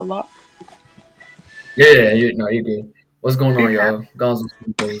a lot. Yeah, you good. What's going on, Yeah. y'all?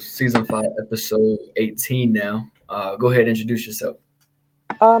 Gonzo season 5, episode 18 now. Go ahead, introduce yourself.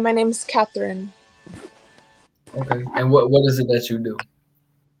 My name's Katherine. Okay. And what is it that you do?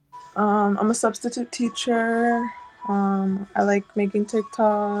 I'm a substitute teacher. I like making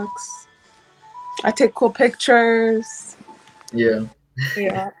TikToks. I take cool pictures. Yeah.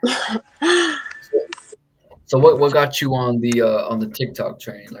 Yeah. So, so what got you on the TikTok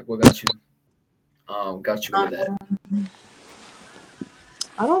train? Like what got you into that? Um,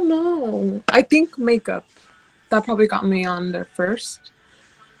 I don't know. I think makeup. That probably got me on there first.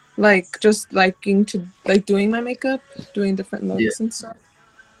 Like just liking to like doing my makeup, doing different Yeah, looks and stuff.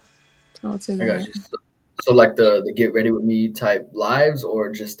 I would say I got that. you. So like the get ready with me type lives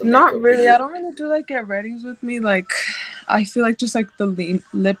or just the Not makeup really. video? I don't really do like get readies with me. Like, I feel like just like the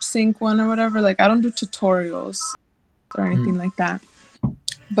lip sync one or whatever. Like, I don't do tutorials or anything Mhm. like that.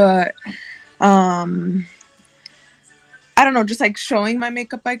 But um, I don't know. Just like showing my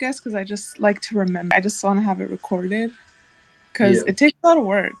makeup, I guess, because I just like to remember. I just want to have it recorded because Yeah, it takes a lot of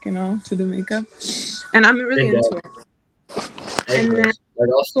work, to do makeup, and I'm really it into does. it. It And then does. Like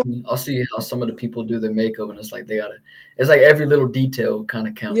I'll see how some of the people do their makeup and it's like they gotta it's like every little detail kind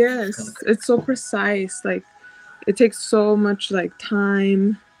of counts. It's kind of yes, it's so precise. Like, it takes so much like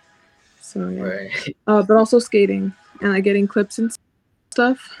time. So yeah. right. But also skating and like getting clips and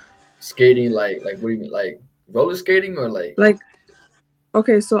stuff. Skating like what do you mean? Like roller skating or like Like,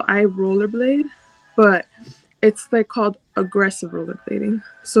 okay, so I rollerblade, but it's like called aggressive rollerblading.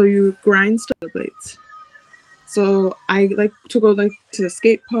 So you grind stuff blades. So I like to go like to the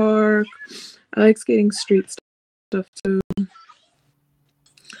skate park. I like skating street stuff too, but it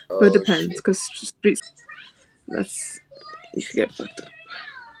oh depends shit. because street that's you could get fucked up.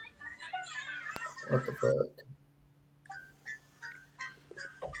 What the fuck?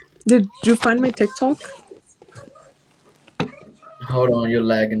 Did you find my TikTok? Hold on, you're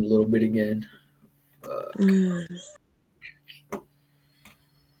lagging a little bit again. Fuck. Mm.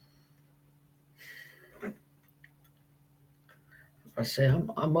 I say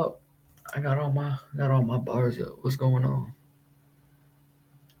I'm up. I got all my bars up. What's going on?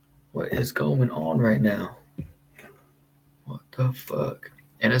 What is going on right now? What the fuck?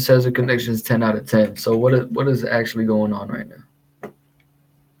 And it says the connection is 10 out of 10. So what is actually going on right now?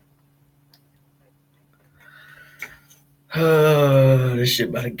 This shit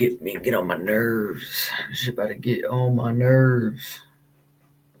about to get on my nerves. This shit about to get on my nerves.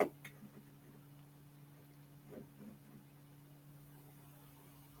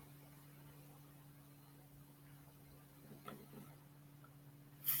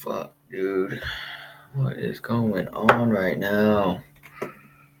 Fuck, dude. What is going on right now?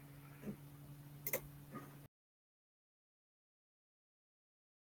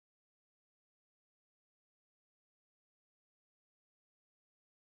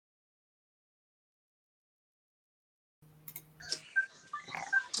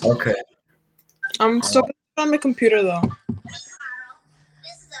 Okay. I'm Um, still on my computer though,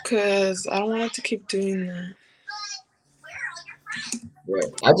 cause I don't want it to keep doing that. right.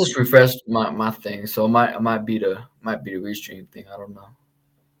 I just refreshed my thing, so it might be the restream thing. I don't know.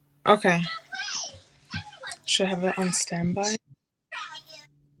 Okay, should I have it on standby?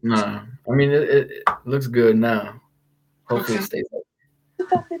 Nah. I mean it looks good now. Hopefully it Okay. stays like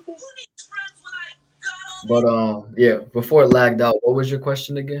but yeah, before it lagged out, what was your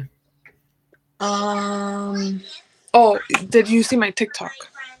question again? Um. Oh, did you see my TikTok?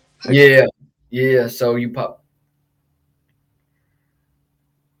 Like, Yeah. Yeah, so you pop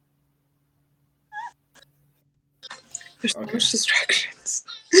there's so okay. much distractions.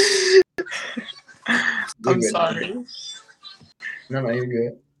 You're I'm good. sorry. No, you're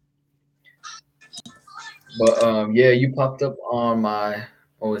good. But yeah, you popped up on my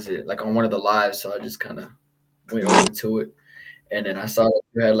what was it? Like on one of the lives, so I just kinda went over to it. And then I saw that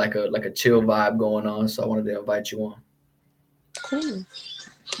you had like a chill vibe going on, so I wanted to invite you on. Cool.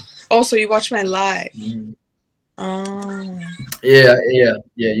 Also, you watched my live. Mhm. Oh. Yeah,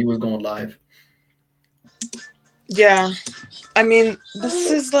 you was going live. Yeah. I mean,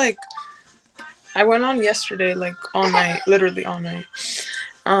 this is like I went on yesterday, like all night, literally all night.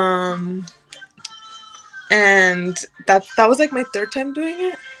 Um, and that was like my third time doing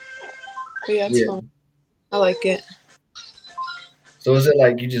it. But yeah, it's Yeah. fun. I like it. So is it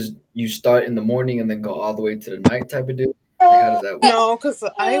like you start in the morning and then go all the way to the night type of deal? Like how does that work? No, because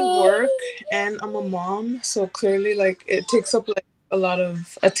I work and I'm a mom, so clearly, like, it takes up like a lot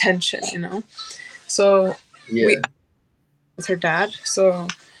of attention. So we Yeah. with her dad. So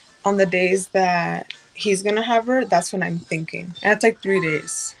on the days that he's gonna have her, that's when I'm thinking. And it's like 3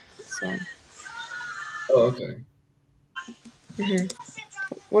 days. So, Oh, okay. hmm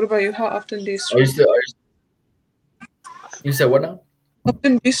what about you? How often do you Are you stream? still? You said what now?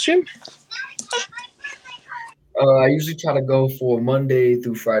 Often do you stream? I usually try to go for Monday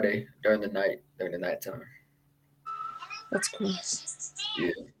through Friday during the nighttime. That's cool.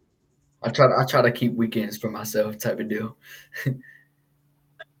 Yeah, I try to keep weekends for myself, type of deal.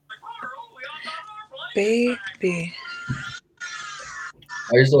 Baby.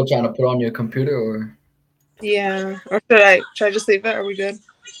 Are you still trying to put on your computer or? Yeah. Or should I just leave it? Are we good?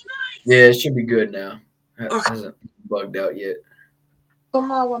 Yeah, it should be good now. Okay. Hasn't bugged out yet.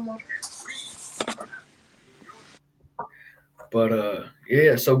 Toma one more. But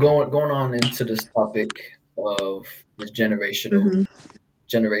yeah. So going on into this topic of this Hmm.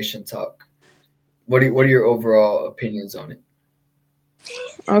 generation talk. What are your overall opinions on it?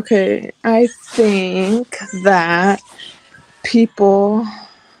 Okay. I think that people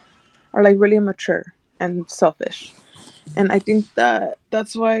are like really immature and selfish. And I think that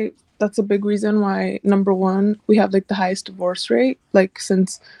that's a big reason why number one, we have like the highest divorce rate. Like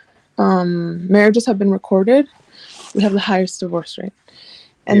since marriages have been recorded, we have the highest divorce rate.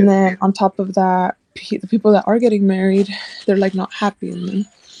 And Yeah, then on top of that, the people that are getting married, they're like not happy in them.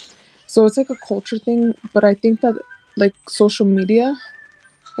 So it's like a culture thing, but I think that like social media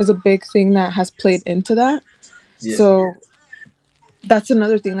is a big thing that has played into that. yeah, So that's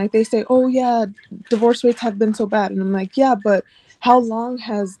another thing. Like they say, oh yeah, divorce rates have been so bad, and I'm like, yeah, but how long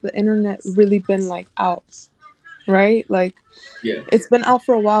has the internet really been like out, right? Like yeah, it's been out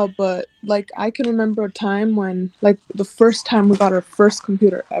for a while, but like I can remember a time when like the first time we got our first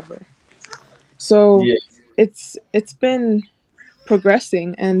computer ever. So yeah, it's been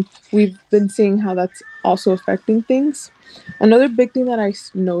progressing, and we've been seeing how that's also affecting things. Another big thing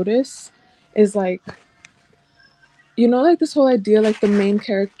that notice is like, like this whole idea, like the main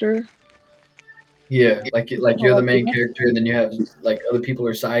character, yeah. the Like whole you're the main idea. character, and then you have like other people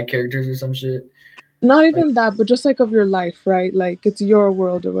are side characters or some shit. Not Like even that, but just like of your life, right? Like it's your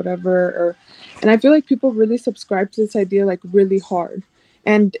world or whatever. Or, and I feel like people really subscribe to this idea like really hard,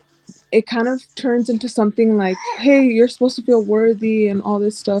 and it kind of turns into something like, hey, you're supposed to feel worthy and all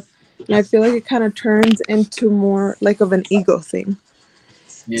this stuff. And I feel like it kind of turns into more like of an ego thing.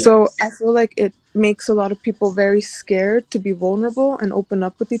 yeah, So I feel like it makes a lot of people very scared to be vulnerable and open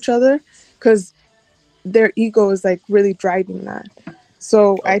up with each other because their ego is like really driving that.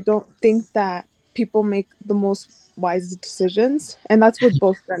 So oh, I don't think that people make the most wise decisions, and that's with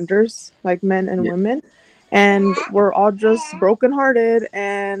both genders, like men and yeah. women. And we're all just brokenhearted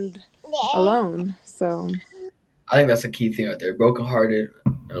and alone. So I think that's a key thing right there. Brokenhearted,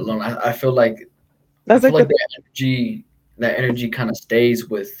 alone. I that's feel like like the that energy kind of stays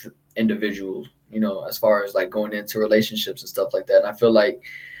with individuals. As far as like going into relationships and stuff like that. And I feel like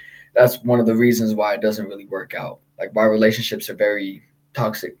that's one of the reasons why it doesn't really work out. Like why relationships are very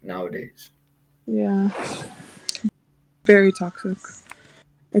toxic nowadays. yeah, very toxic,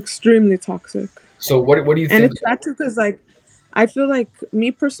 extremely toxic. So what do you And think? it's sad too because like I feel like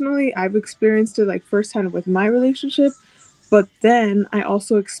me personally, I've experienced it like firsthand with my relationship, but then I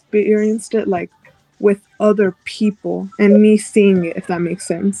also experienced it like with other people and me seeing it, if that makes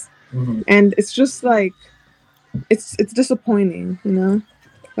sense. Mhm. And it's just like it's disappointing,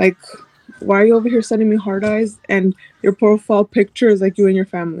 Like, why are you over here sending me hard eyes and your profile picture is like you and your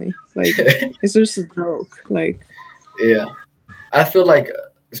family? Like, it's just a joke. Like, Yeah, I feel like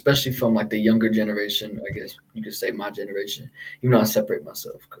especially from like the younger generation, I guess you could say my generation. Even though I separate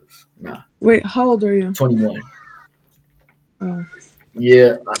myself because nah, wait, how old are you? 21. Oh,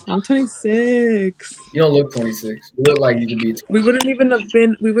 Yeah, I'm 26. you don't look 26. You look like you could be. We wouldn't even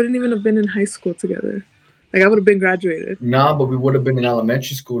have been in high school together. Like I would have been graduated. Nah, but we would have been in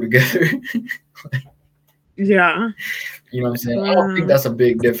elementary school together. Yeah. You know what I'm saying? I don't think Wow. that's a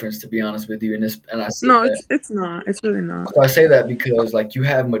big difference, to be honest with you. And I say No, that. it's not. It's really not. So I say that because like you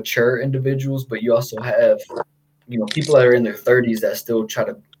have mature individuals, but you also have people that are in their 30s that still try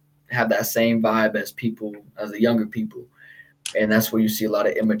to have that same vibe as the younger people, and that's where you see a lot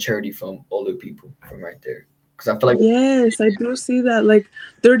of immaturity from older people from right there. Because I feel like Yes, I do see that. Like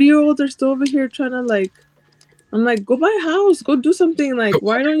 30-year-olds are still over here trying to like I'm like, go buy a house, go do something. Like,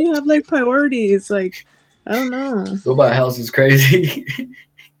 why don't you have like priorities? Like, I don't know. go buy a house is crazy.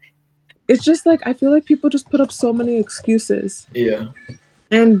 It's just like I feel like people just put up so many excuses. Yeah,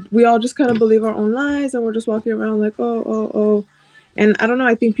 And we all just kind of believe our own lies and we're just walking around like, oh, oh, oh. And I don't know,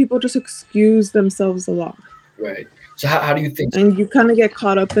 I think people just excuse themselves a lot. right. So how do you think? And you kind of get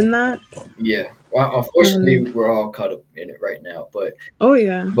caught up in that. Yeah. Well, And unfortunately, we're all caught up in it right now. oh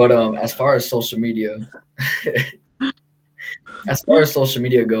yeah. As far as social media, as far as social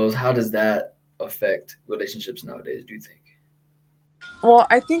media goes, how does that affect relationships nowadays? Do you think? Well,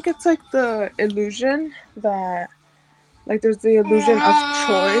 I think it's like the illusion that, like, there's the illusion of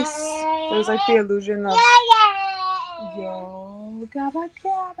choice. There's like the illusion of yo gabba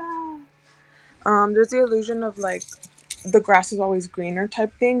gabba. There's the illusion of like the grass is always greener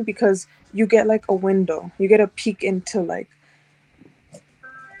type thing, because you get like a window, you get a peek into like,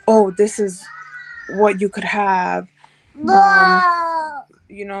 oh, this is what you could have.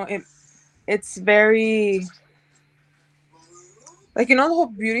 You know, it's very like, you know, the whole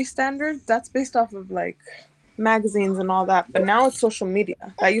beauty standard that's based off of like magazines and all that, but now it's social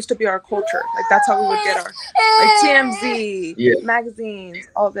media. That used to be our culture. Like that's how we would get our like TMZ Yeah, magazines,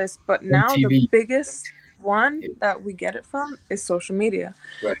 all this. But now the MTV. biggest one Yeah, that we get it from is social media.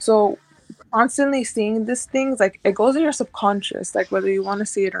 right, So constantly seeing these things, like it goes in your subconscious, like whether you want to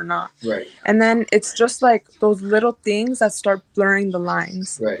see it or not. right, And then it's just like those little things that start blurring the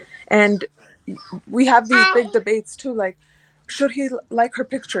lines. right, And we have these big debates too, like, should he like her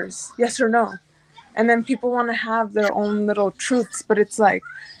pictures? Yes or no? And then people want to have their own little truths, but it's like,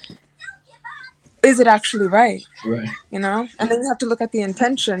 is it actually right? right. You know? And then you have to look at the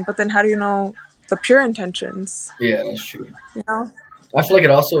intention, but then how do you know the pure intentions? Yeah, that's true. You know? I feel like it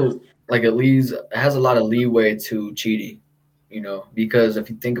also like it has a lot of leeway to cheating, because Oh yeah, if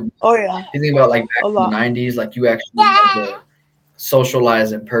you think about like back a in the lot. '90s, like you actually had to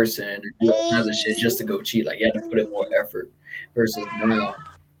socialize in person and do all kinds of shit just to go cheat. Like you had to put in more effort versus now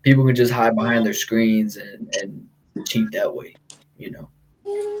people can just hide behind their screens and cheat that way, you know.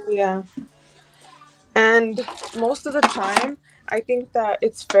 Yeah. And most of the time, I think that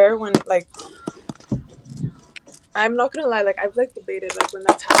it's fair when, like, I'm not gonna lie, like, I've, like, debated, like, when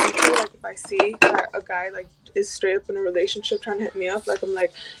that's happening to me, like, if I see that a guy, like, is straight up in a relationship trying to hit me up, like, I'm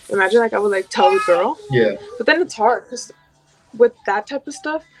like, imagine, like, I would, like, tell the girl. Yeah, But then it's hard, because with that type of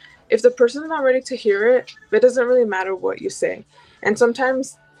stuff, if the person's not ready to hear it, it doesn't really matter what you say. And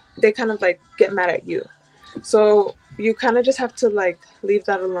sometimes they kind of, like, get mad at you. So you kind of just have to, like, leave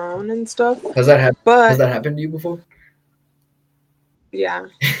that alone and stuff. has But that happened to you before? yeah,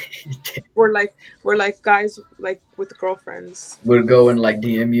 we're like guys like with girlfriends. Would go and like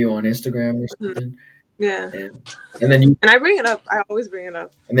DM you on Instagram or Mhm. something, Yeah, and and then you and I bring it up. I always bring it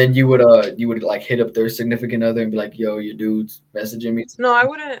up. and then you would like hit up their significant other and be like, "Yo, your dude's messaging me." No, I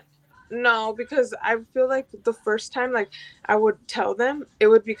wouldn't. No, because I feel like the first time, like, I would tell them, it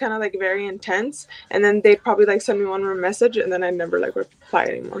would be kind of like very intense, and then they'd probably like send me one more message, and then I'd never like reply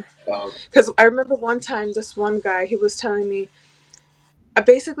anymore. Oh, Because I remember one time, this one guy, he was telling me,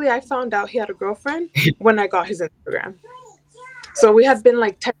 basically, I found out he had a girlfriend when I got his Instagram. So we had been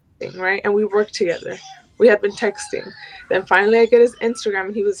like texting, right? And we worked together. We had been texting. Then finally I get his Instagram,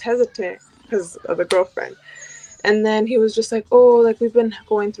 and he was hesitant because of the girlfriend. And then he was just like, oh, like we've been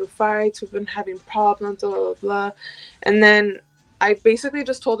going through fights, we've been having problems, blah, blah, blah. And then I basically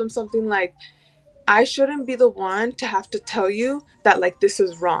just told him something like, I shouldn't be the one to have to tell you that like this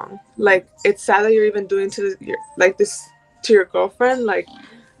is wrong. Like it's sad that you're even doing to your like this to your girlfriend. Like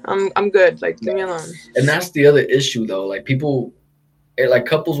I'm good. Like leave me alone. and that's the other issue though. Like like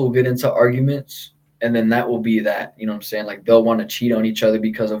couples will get into arguments, and then that will be that. You know what I'm saying? Like they'll want to cheat on each other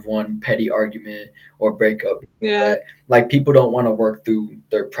because of one petty argument or breakup. Yeah, But like people don't want to work through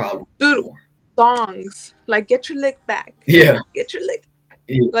their problems dude. anymore. Songs like "Get Your Lick Back," Yeah. "Get Your Lick."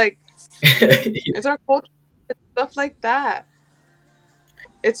 Yeah. Like it's our culture, it's stuff like that.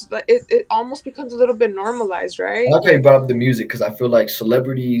 It's like it almost becomes a little bit normalized, I right? like how you Like, brought up the music because I feel like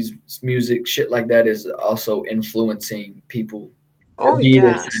celebrities, music, shit like that is also influencing people to oh be this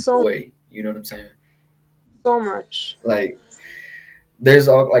yeah, type of so way. You know what I'm saying? so much. Like there's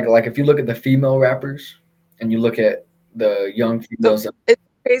all like if you look at the female rappers and you look at the young The females, it's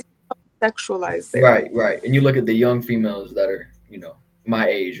crazy how sexualized they are. right, and you look at the young females that are my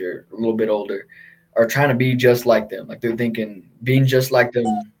age or a little bit older, are trying to be just like them. Like they're thinking being just like them.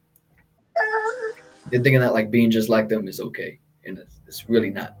 They're thinking that like being just like them is okay, and it's really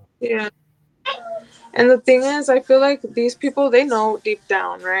not. Yeah. And the thing is, I feel like these people, they know deep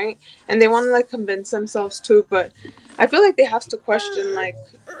down, right? And they want to like convince themselves too, but I feel like they have to question, like,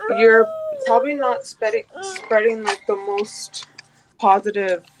 you're probably not spreading like the most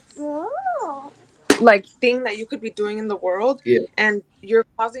positive like thing that you could be doing in the world, Yeah, and you're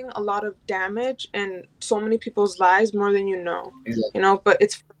causing a lot of damage in so many people's lives more than you know. exactly. You know, but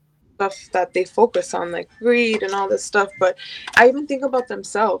it's stuff that they focus on, like greed and all this stuff. But I even think about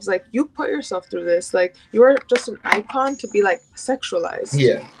themselves, like, you put yourself through this, like you're just an icon to be like sexualized.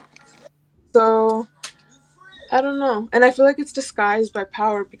 Yeah, So I don't know. And I feel like it's disguised by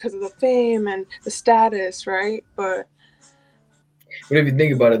power because of the fame and the status, right? But But if you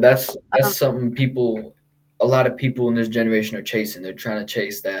think about it, that's um, something people, a lot of people in this generation are chasing. They're trying to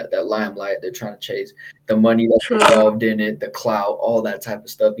chase that limelight. They're trying to chase the money true. that's involved in it, the clout, all that type of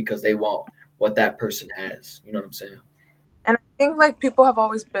stuff because they want what that person has. You know what I'm saying? And I think like people have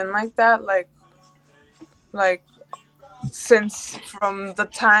always been like that, like since from the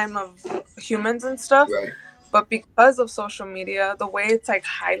time of humans and stuff. Right. But because of social media, the way it's like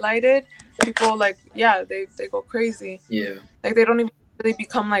highlighted, people like yeah, they go crazy. Yeah. Like they don't even really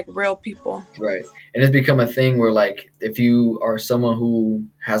become like real people. Right. And it's become a thing where like if you are someone who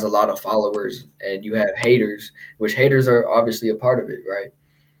has a lot of followers and you have haters, which haters are obviously a part of it, right?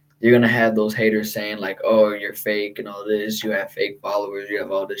 You're gonna have those haters saying like, "Oh, you're fake and all this. You have fake followers. You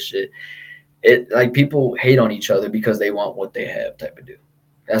have all this shit." It like people hate on each other because they want what they have, type of deal.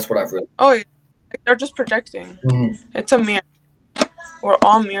 That's what I've realized. Oh, yeah. Like, they're just projecting. Mhm. It's a mirror. We're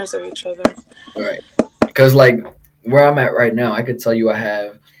all mirrors of each other. Right. Because like where I'm at right now, I could tell you I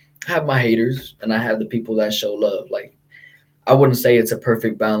have my haters and I have the people that show love. Like I wouldn't say it's a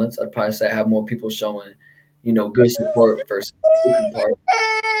perfect balance. I'd probably say I have more people showing, good support versus hating part.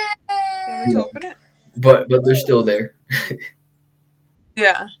 You want me You to know, open it? but they're still there.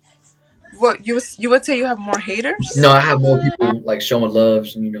 Yeah. What you would say you have more haters? No, I have more people like showing love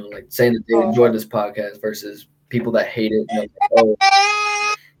and like saying that they Oh. enjoyed this podcast versus people that hate it. Like, oh, you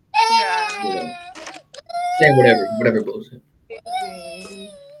Yeah. know, saying whatever bullshit.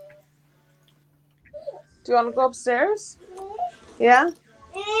 Do you want to go upstairs? Yeah.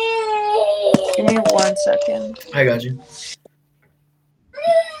 Give me 1 second. I got you.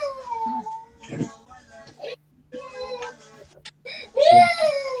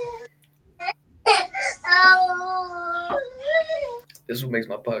 This is what makes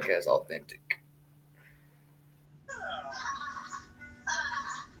my podcast authentic. I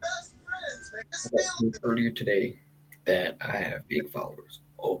got told earlier today that I have big followers.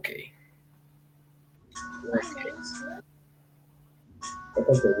 Okay. Okay. That's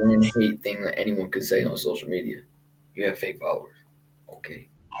like the one hate thing that anyone could say on social media. You have fake followers. Okay.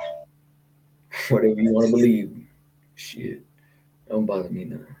 Whatever you want to believe. Shit. Don't bother me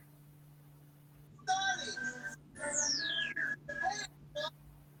now.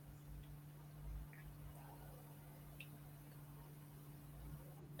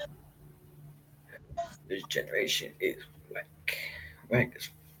 This generation is whack. Whack as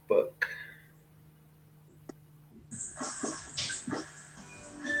fuck.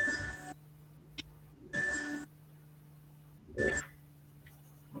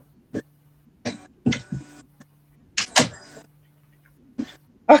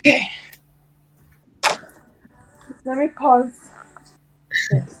 Okay. Let me pause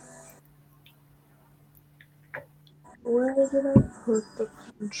this. Where did I put the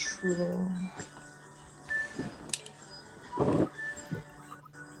control?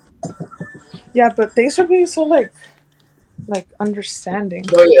 Yeah, but thanks for being so like understanding.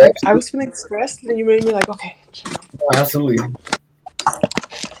 Oh yeah, Like I absolutely. was feeling stressed, and you made me like, okay, Absolutely.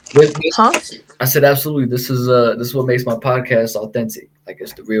 This, huh? I said absolutely. This is what makes my podcast authentic. Like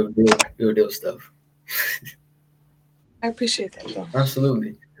it's the real deal stuff. I appreciate that though.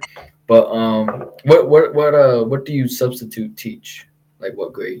 Absolutely. But what do you substitute teach? Like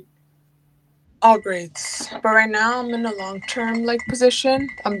what grade? All grades, but right now I'm in a long term like position.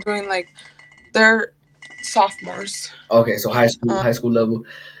 I'm doing like they're sophomores. Okay, so Um, high school level,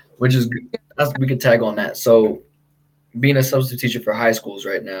 which is we can tag on that. So being a substitute teacher for high schools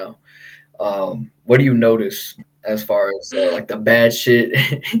right now, what do you notice as far as like the bad shit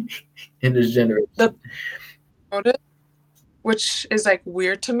in this the generation? notice, which is like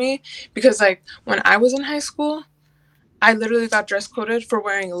weird to me because like when I was in high school, I literally got dress coded for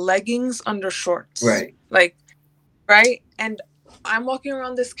wearing leggings under shorts. Right. Like, right? And I'm walking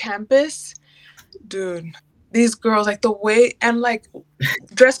around this campus, dude. These girls, like the way and like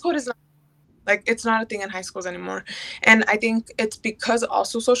dress code is not like it's not a thing in high schools anymore. And I think it's because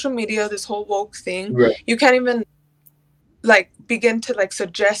also social media, this whole woke thing, Right. you can't even like begin to like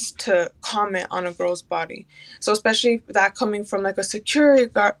suggest to comment on a girl's body. So especially that coming from like a security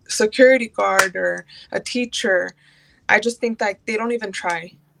guard or a teacher, I just think like they don't even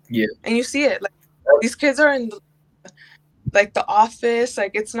try. Yeah. And you see it like these kids are in like the office,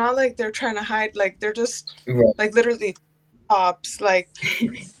 like it's not like they're trying to hide, like they're just Right. like literally tops, like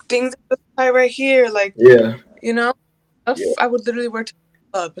things that tie right here, like Yeah. you know Yeah. stuff I would literally wear to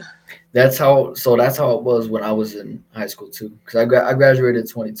the club. That's how it was when I was in high school too. Because I graduated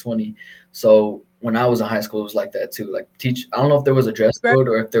 2020, so when I was in high school, it was like that too. Like teach, I don't know if there was a dress code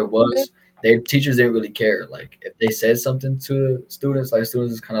or if there Graduated was, their teachers didn't really care. Like if they said something to students, like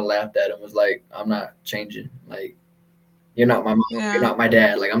students just kind of laughed at them, was like, "I'm not changing. Like you're not my mom, you're Yeah. not my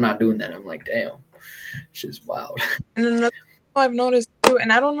dad. Like I'm not doing that." I'm like, damn, shit's wild. And another thing I've noticed too,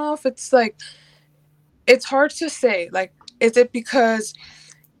 and I don't know if it's like, it's hard to say. Like, is it because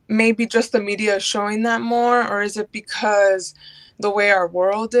maybe just the media is showing that more, or is it because the way our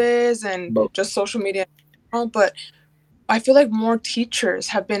world is and But just social media in general? But I feel like more teachers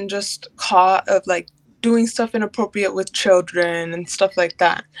have been just caught of like doing stuff inappropriate with children and stuff like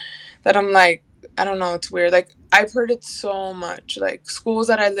that. That I'm like, I don't know, it's weird. Like I've heard it so much. Like schools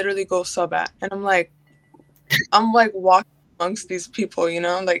that I literally go sub at, and I'm like walking amongst these people, you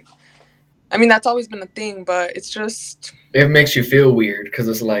know? Like I mean that's always been a thing, but it's just it makes you feel weird because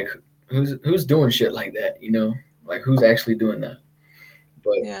it's like, who's doing shit like that? You know, like who's actually doing that?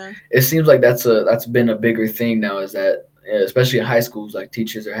 But yeah. it seems like that's been a bigger thing now. Is that especially in high schools, like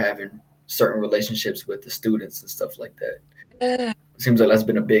teachers are having certain relationships with the students and stuff like that. Yeah. It seems like that's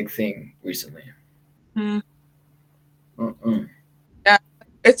been a big thing recently. Mm, Mm-mm. yeah.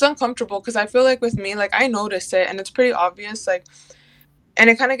 It's uncomfortable because I feel like with me, like I notice it and it's pretty obvious. Like and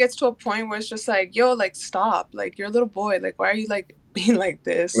it kind of gets to a point where it's just like, yo, like stop. Like you're a little boy. Like why are you like being like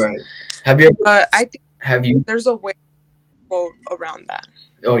this? Right. Have you ever, But I think have you? there's a way to go around that.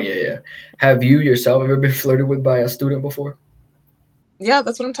 Oh yeah, yeah. Have you yourself ever been flirted with by a student before? Yeah,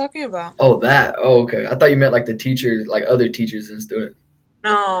 that's what I'm talking about. Oh, that. Oh, okay. I thought you meant like the teachers, like other teachers and students.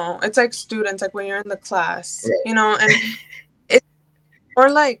 No, it's like students, like when you're in the class, Right. you know, and it's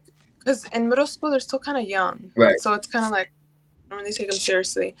or like, because in middle school they're still kind of young, Right. so it's kind of like I don't really take them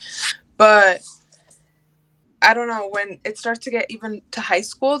seriously. But I don't know when it starts to get even to high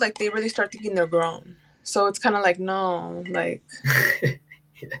school, like they really start thinking they're grown. So it's kind of like no, like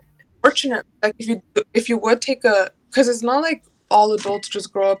fortunate, like if you would take a, because it's not like all adults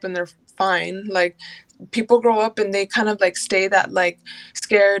just grow up and they're fine. Like people grow up and they kind of like stay that like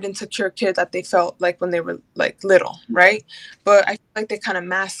scared insecure kid that they felt like when they were like little, right? But I feel like they kind of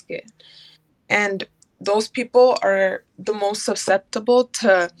mask it, and those people are the most susceptible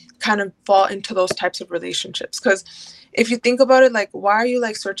to kind of fall into those types of relationships. Because if you think about it, like why are you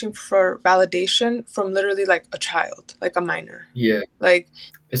like searching for validation from literally like a child, like a minor? Yeah. Like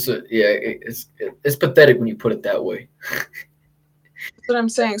It's pathetic when you put it that way. that's what I'm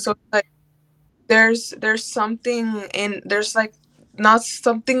saying. So like there's something in, there's like not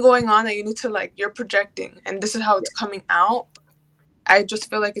something going on that you need to like, you're projecting and this is how it's coming out. I just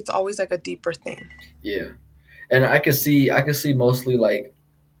feel like it's always like a deeper thing. Yeah. And I can see mostly like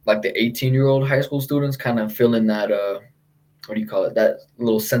the 18-year-old high school students kind of feeling that what do you call it, that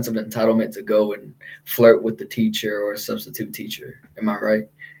little sense of entitlement to go and flirt with the teacher or a substitute teacher. Am I right?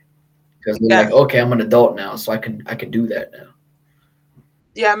 Because they're Yeah. like, okay, I'm an adult now, so I can do that now.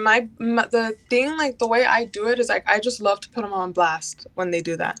 Yeah, my the thing, like the way I do it is like I just love to put them on blast when they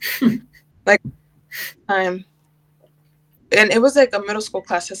do that. Like time, and it was like a middle school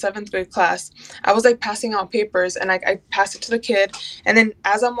class, a seventh grade class. I was like passing out papers, and I passed it to the kid, and then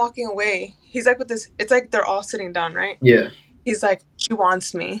as I'm walking away, he's like with this. It's like they're all sitting down, right? Yeah. He's like, she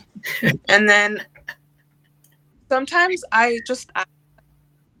wants me, and then sometimes I just act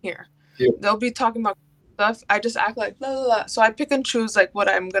here. Yeah. They'll be talking about stuff. I just act like la la la. So I pick and choose like what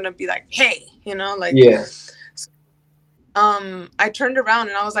I'm gonna be like. Hey, you know, like Yeah. I turned around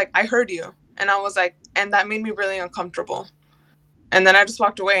and I was like, I heard you. And I was like, and that made me really uncomfortable. And then I just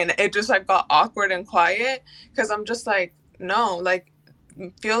walked away and it just like got awkward and quiet because I'm just like, no, like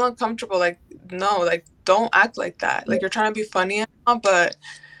feel uncomfortable. Like, no, like don't act like that. Like you're trying to be funny now, but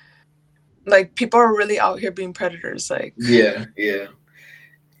like people are really out here being predators. Like, Yeah. Yeah.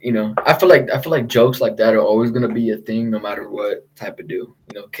 I feel like jokes like that are always gonna be a thing, no matter what type of deal.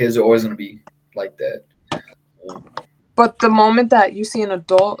 Kids are always gonna be like that. Um, but the moment that you see an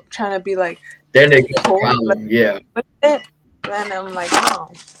adult trying to be like then it gets a cool like, problem. Yeah. with it, then I'm like,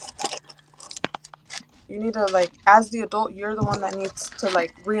 no. You need to like, as the adult, you're the one that needs to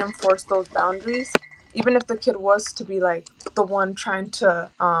like reinforce those boundaries, even if the kid was to be like the one trying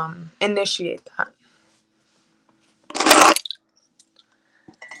to initiate that.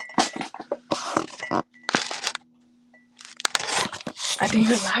 I think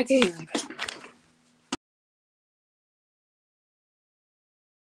you're lagging.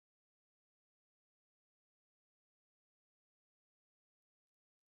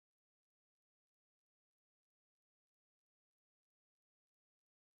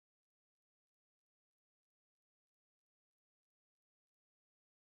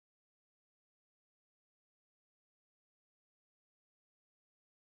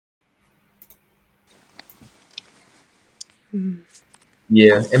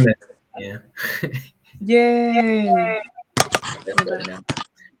 Yeah. Amen. Yeah. Yay! That's My better bad. now.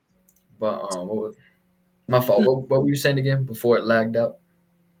 But what was my fault? What were you saying again before it lagged out?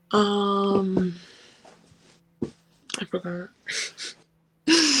 Um, I forgot.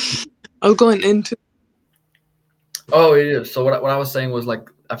 I was going into. Oh, it is. So what I was saying was like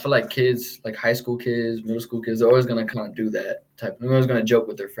I feel like kids, like high school kids, middle school kids, they're always gonna kind of do that type. They're always gonna joke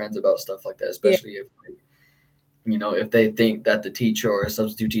with their friends about stuff like that, Yeah. especially if like, if they think that the teacher or a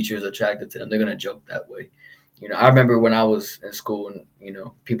substitute teacher is attracted to them, they're gonna joke that way. I remember when I was in school and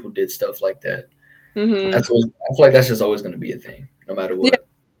people did stuff like that. Mm-hmm. I feel like that's just always gonna be a thing, no matter Yeah, what.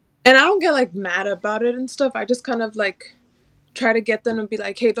 and I don't get like mad about it and stuff. I just kind of like try to get them and be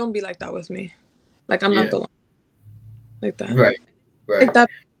like, "Hey, don't be like that with me. Like I'm not Yeah. the one like that. Right. Like Right. that."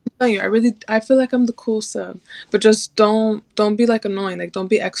 I'm telling you, I feel like I'm the cool sub, but just don't be like annoying. Like don't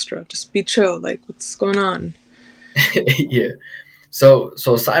be extra. Just be chill. Like what's going on? Yeah. So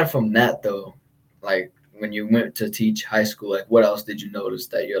aside from that though, like when you went to teach high school, like what else did you notice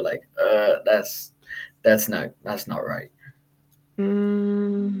that you're like, that's not right.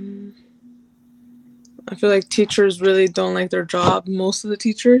 Mm, I feel like teachers really don't like their job. Most of the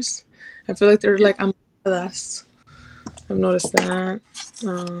teachers, I feel like they're Yeah. like I'm less. I've noticed that.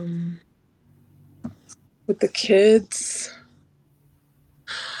 Um, with the kids.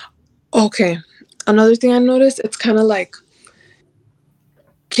 Okay. Another thing I noticed, it's kind of like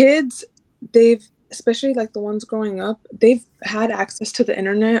kids, they've, especially like the ones growing up, they've had access to the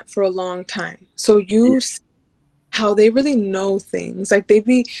internet for a long time. So Yeah. you see how they really know things. Like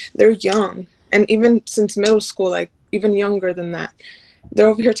they're young. And even since middle school, like even younger than that, they're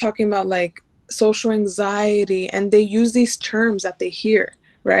over here talking about like social anxiety and they use these terms that they hear,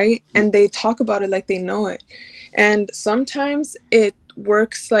 right? And they talk about it like they know it. And sometimes it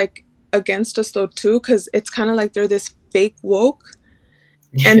works like against us though too, because it's kind of like they're this fake woke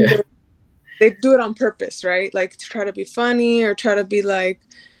and Yeah. they do it on purpose, right? Like to try to be funny or try to be like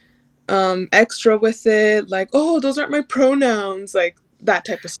extra with it, like, oh, those aren't my pronouns, like that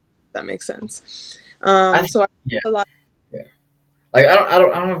type of stuff. That makes sense. I think, So I yeah. a lot. Yeah. Like I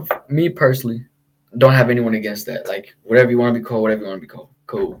don't have me personally don't have anyone against that. Like whatever you want to be called, whatever you want to be called,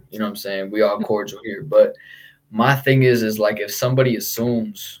 cool. You know what I'm saying? We all cordial here. But my thing is like if somebody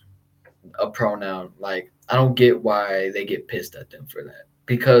assumes a pronoun, like I don't get why they get pissed at them for that.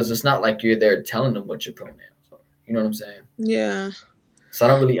 Because it's not like you're there telling them what your pronouns are. You know what I'm saying? Yeah, So I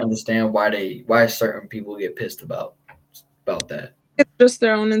don't really understand why certain people get pissed about that. it's just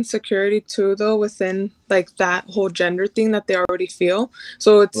their own insecurity too though within like that whole gender thing that they already feel,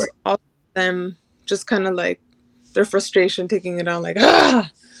 so it's Right. all them just kind of like their frustration taking it out like ah.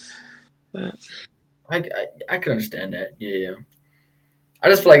 But I can understand that. Yeah, yeah. I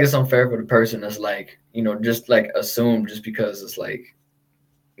just feel like it's unfair for the person that's like, just like assume just because it's like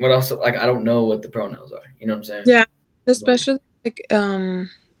what else like I don't know what the pronouns are. You know what I'm saying? yeah, Like especially like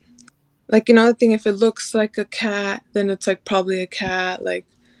another thing, if it looks like a cat then it's like probably a cat, like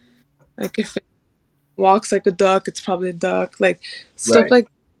if it walks like a duck it's probably a duck, like stuff right. like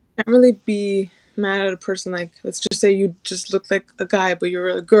can't really be mad at a person. Like let's just say you just look like a guy but you're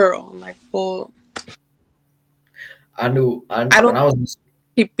a girl. I'm like, well, I knew I I when don't I was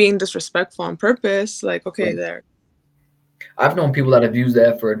keep being disrespectful on purpose. Like, okay, right. there. I've known people that have used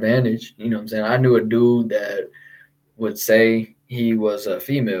that for advantage. You know what I'm saying? I knew a dude that would say he was a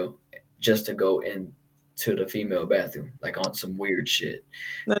female just to go into the female bathroom, like on some weird shit.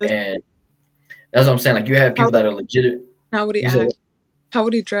 That is And that's what I'm saying. Like you have how, people that are legit. how would he You said, act? How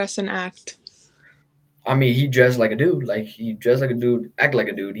would he dress and act? I mean, he dressed like a dude. Like he dressed like a dude, act like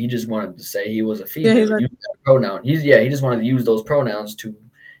a dude. He just wanted to say he was a Yeah, he's female. like, Use that pronoun. He just wanted to use those pronouns to,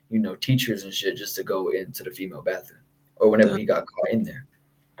 teachers and shit, just to go into the female bathroom or whenever duh. he got caught in there.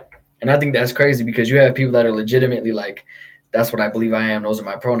 And I think that's crazy because you have people that are legitimately like, that's what I believe I am. Those are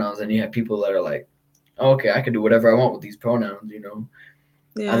my pronouns. And you have people that are like, oh, okay, I can do whatever I want with these pronouns.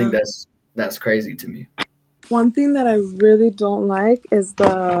 I think Yeah. that's crazy to me. One thing that I really don't like is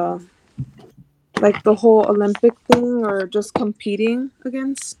the whole Olympic thing or just competing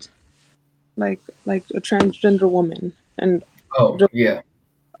against like a transgender woman and Oh just yeah,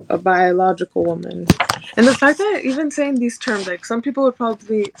 a biological woman. And the fact that even saying these terms, like some people would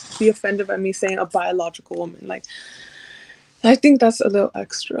probably be offended by me saying a biological woman. Like I think that's a little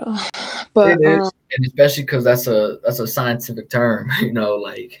extra. it But is, and especially because that's a scientific term.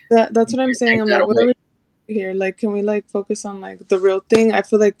 Like that's you what I'm can't saying. take I'm that like, what away. are we doing here? Like, can we like focus on like the real thing? I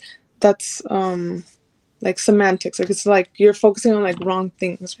feel like that's like semantics. Like it's like you're focusing on like wrong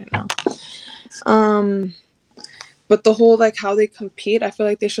things right now. Um, but the whole like how they compete, I feel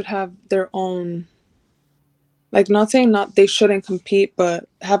like they should have their own. Like, not saying not they shouldn't compete, but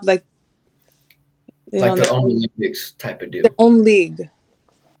have like You Like know, their own Olympics type of their deal. own league.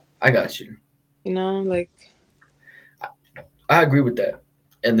 I got you. You know, like I agree with that.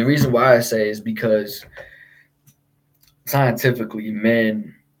 And the reason why I say is because scientifically,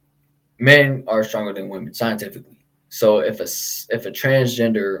 men are stronger than women scientifically. So if a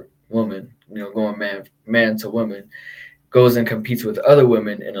transgender woman, going man to woman, goes and competes with other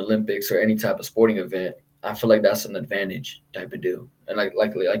women in Olympics or any type of sporting event, I feel like that's an advantage type of deal. And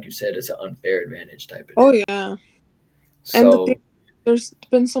like you said, it's an unfair advantage type of oh deal. yeah. And the thing, So there's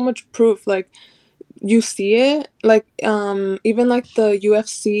been so much proof. Like you see it, like even like the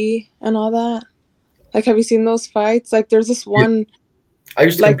UFC and all that. Like, have you seen those fights? Like, there's this yeah, one. I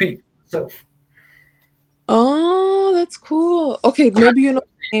used to Like, compete. So oh, that's cool. Okay, maybe you know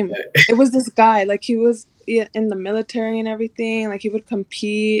the name. It was this guy. Like, he was in the military and everything. Like, he would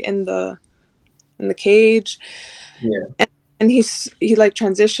compete in the cage, yeah. and he like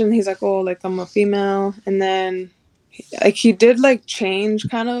transitioned. He's like, oh, like I'm a female, and then like he did like change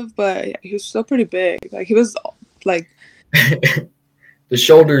kind of, but yeah, he was still pretty big. Like he was like The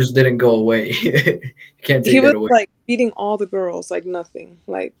shoulders didn't go away. You can't he take was that away. like beating all the girls like nothing.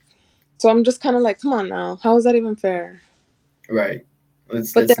 Like so, I'm just kind of like, come on now, how is that even fair? Right.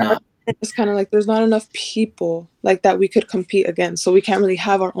 It's But then it's not. it's kind of like there's not enough people like that we could compete against, so we can't really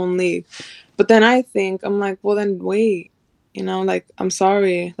have our own league. But then I think I'm like, well then wait, like I'm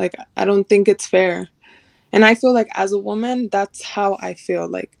sorry, like I don't think it's fair. And I feel like as a woman, that's how I feel.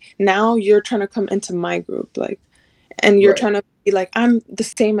 Like now you're trying to come into my group, like, and you're Right. trying to be like, I'm the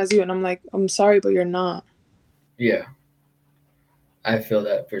same as you. And I'm like, I'm sorry, but you're not. Yeah, I feel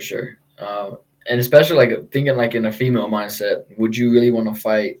that for sure. And especially like thinking like in a female mindset, would you really want to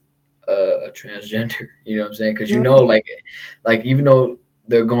fight a transgender? You know what I'm saying? Because No. like even though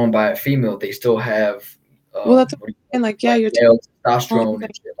they're going by a female, they still have Well, that's what what do you I'm call saying. it? Like, yeah, Like you're taking male hormones testosterone and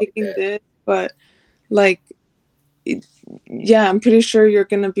and shit like taking that. this, but like, it- yeah, I'm pretty sure you're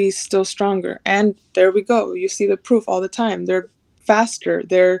going to be still stronger. And there we go. You see the proof all the time. They're faster.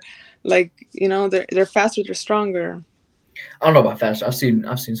 They're like, they're faster. They're stronger. I don't know about fast. I've seen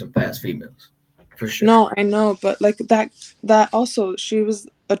some fast females for sure. No, I know, but like that also, she was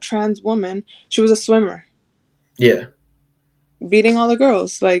a trans woman. She was a swimmer, Yeah, beating all the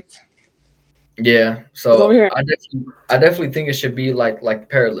girls. Like yeah. was over So here. I definitely think it should be like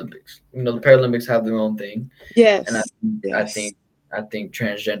Paralympics. The Paralympics have their own thing, and I Yes, I yes, think I think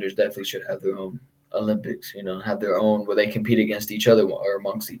transgenders definitely should have their own Olympics. Have their own where they compete against each other or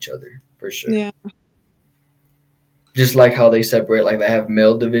amongst each other for sure. yeah. Just like how they separate, like they have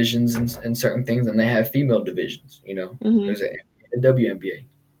male divisions in certain things, and they have female divisions. Hmm. There's a WNBA.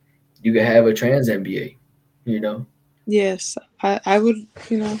 You could have a trans NBA. You know, Yes, I would.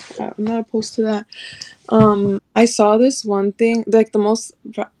 I'm not opposed to that. I saw this one thing, like the most.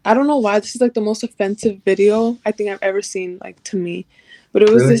 I don't know why this is like the most offensive video I think I've ever seen, like to me, but it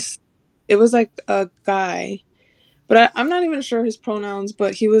was really? this. It was like a guy, but I'm not even sure his pronouns.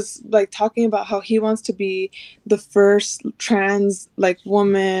 But he was like talking about how he wants to be the first trans like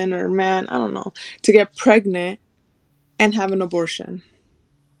woman or man, I don't know, to get pregnant and have an abortion.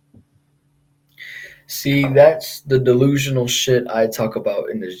 See, that's the delusional shit I talk about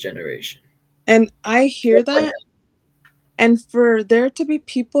in this generation. And I hear Stuff like that, and for there to be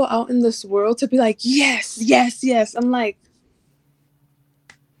people out in this world to be like, yes, yes, yes, I'm like,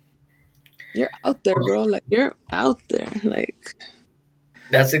 you're out there, bro. Like you're out there. Like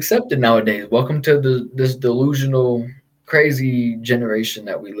that's accepted nowadays. Welcome to this delusional, crazy generation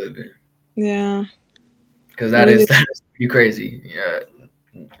that we live in. yeah, Because it that is really. that is pretty crazy. Yeah,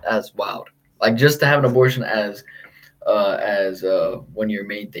 that's wild. Like just to have an abortion as one of your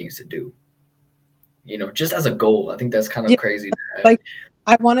main things to do. Just as a goal. I think that's kind of Yeah, crazy. like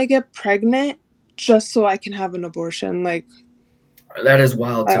I want to get pregnant just so I can have an abortion. Like That is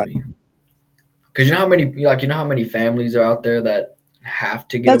wild to I, me. Because you know how many families are out there that have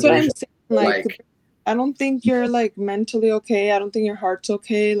to get that's what I'm abortion. saying. Like Like, I don't think you're like mentally okay. I don't think your heart's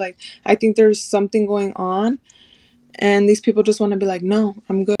okay. Like I think there's something going on, and these people just want to be like, no,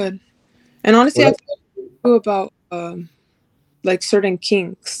 I'm good. And honestly, well, I feel about like certain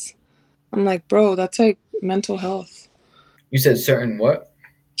kinks. I'm like, bro, that's like mental health. you said certain what?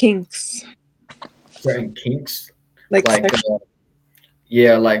 Kinks, Certain kinks. like Like, sexual.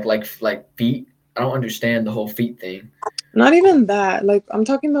 yeah, like feet. I don't understand the whole feet thing. Not even that. Like I'm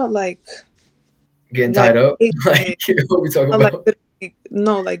talking about Getting like tied up. Like, like what we talking like about?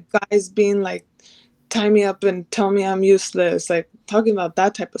 no, like guys being like tie me up and tell me I'm useless. Like talking about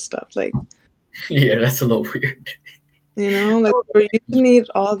that type of stuff. Like Yeah, that's a little weird. like for you to need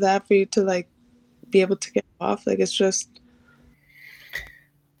all that for you to like be able to get off. Like it's just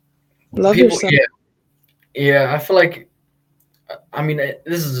love People, yourself. yeah, Yeah, I feel like I mean,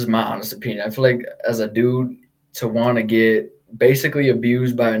 this is just my honest opinion. I feel like as a dude to want to get basically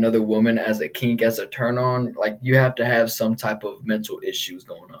abused by another woman as a kink, as a turn on, like you have to have some type of mental issues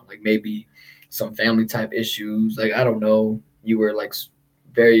going on. Like maybe some family type issues. Like I don't know, you were like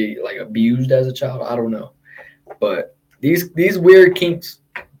very like abused as a child. I don't know, but these weird kinks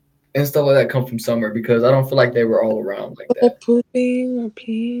and stuff like that come from somewhere because I don't feel like they were all around like People that. pooping or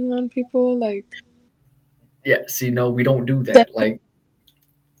peeing on people, like Yeah, see, no, we don't do that. that. Like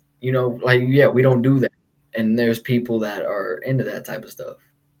like yeah, we don't do that. And there's people that are into that type of stuff.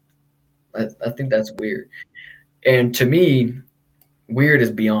 I think that's weird. And to me, weird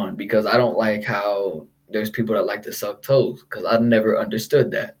is beyond because I don't like how there's people that like to suck toes because I've never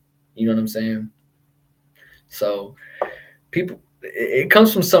understood that. You know what I'm saying? So people, it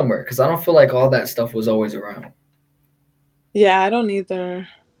comes from somewhere because I don't feel like all that stuff was always around. Yeah, I don't either.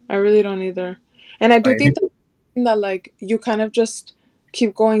 I really don't either. And I do Like, think that like you kind of just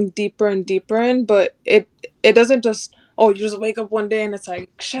keep going deeper and deeper in, but it doesn't just, oh, you just wake up one day and it's like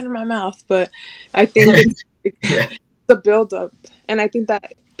shit in my mouth. But I think it's like, yeah, the build up, and I think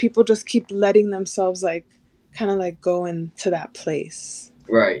that people just keep letting themselves like kind of like go into that place.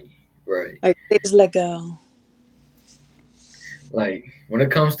 right, right. Like they just let go. Like when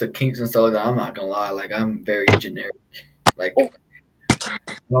it comes to kinks and stuff like that, I'm not gonna lie. Like I'm very generic. Like, Oh,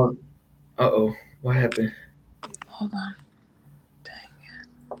 well, uh-oh, what happened? hold on.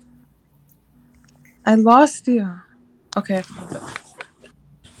 I lost you. Okay, I found it.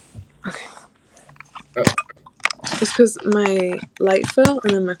 Okay. Oh, It's because my light fell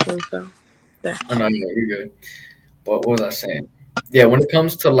and then my phone fell. There. oh no, no, you're good. What was I saying? Yeah, when it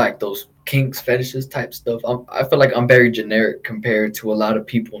comes to like those kinks, fetishes type stuff, I feel like I'm very generic compared to a lot of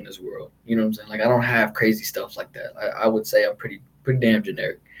people in this world. You know what I'm saying? Like I don't have crazy stuff like that. I would say I'm pretty damn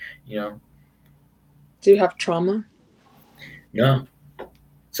generic. You know? Do you have trauma? No, That's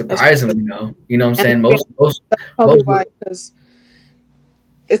surprisingly, no. You know what I'm and saying? yeah, that's probably Most why, because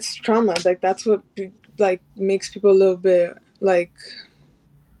it's trauma. Like that's what like makes people a little bit like,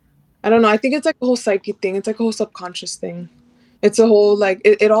 I don't know. I think it's like a whole psyche thing. It's like a whole subconscious thing. It's a whole like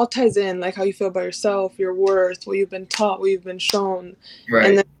it all ties in, like how you feel about yourself, your worth, what you've been taught, what you've been shown, and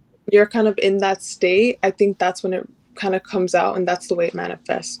right. then you're kind of in that state. I think that's when it kind of comes out, and that's the way it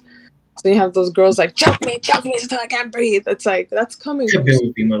manifests. So you have those girls like choke me until I can't breathe. It's like that's coming I've from, been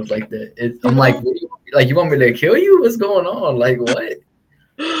with females like that. you I'm like, know. what do you, like you want me to kill you? What's going on? Like what?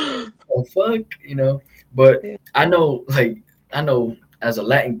 Oh fuck, you know. But Yeah. I know, like I know, as a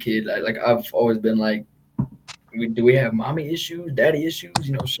Latin kid, like I've always been like, do we have mommy issues, daddy issues,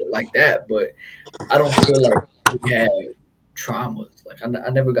 shit like that. But I don't feel like we had traumas. Like I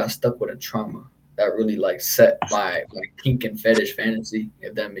never got stuck with a trauma that really like set my kink and fetish fantasy,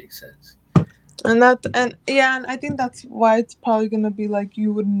 if that makes sense. And that, and yeah, and I think that's why it's probably gonna be like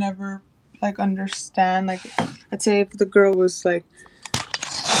you would never like understand. Like, let's say if the girl was like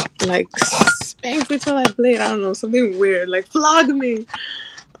spank me till I bleed. I don't know, something weird like flog me.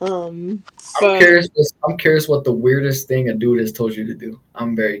 Um, I'm but curious. I'm curious what the weirdest thing a dude has told you to do.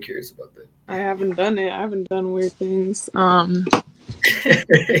 I'm very curious about I haven't done it. I haven't done weird things. that.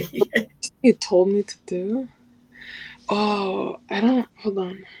 You told me to do. Oh, I don't. Hold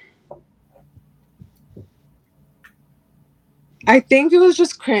on. I think it was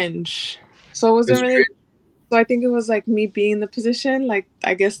just cringe. So it wasn't It's really. So I think it was like me being in the position. Like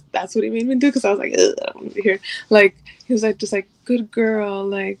I guess that's what he made me do because I was like, ugh, I don't want to be here. Like he was like just like good girl,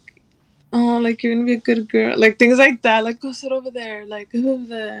 like oh, like you're gonna be a good girl, like things like that. Like go sit over there, like over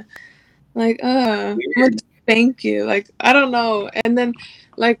there, like I'm gonna weird. thank you. Like I don't know. And then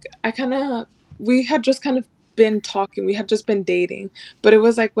like I kind of we had just kind of been talking. We had just been dating, but it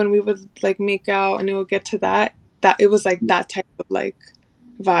was like when we would like make out and it would get to that it was like that type of like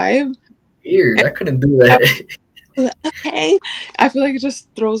vibe. Weird. I couldn't do that. Okay. I feel like it just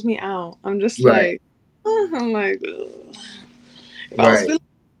throws me out. I'm just Right. like, I'm like, ugh. If I was Right.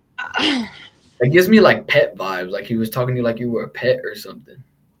 feeling, It gives me like pet vibes. Like he was talking to you like you were a pet or something.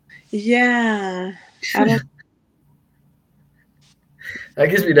 yeah, I don't. That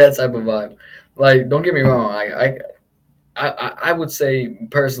gives me that type of vibe. Like, don't get me wrong. I would say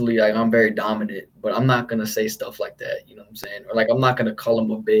personally, like I'm very dominant, but I'm not gonna say stuff like that. You know what I'm saying? Or like I'm not gonna call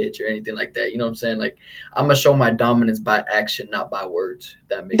him a bitch or anything like that. You know what I'm saying? Like I'm gonna show my dominance by action, not by words. If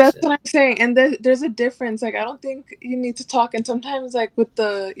that makes That's sense. what I'm saying. And there's a difference. Like, I don't think you need to talk. And sometimes, like, with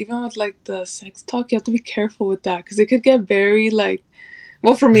even with like the sex talk, you have to be careful with that because it could get very like,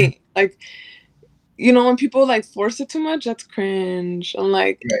 well, for me, like, when people like force it too much, that's cringe. I'm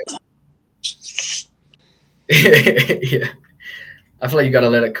like, Right. Yeah. I feel like you gotta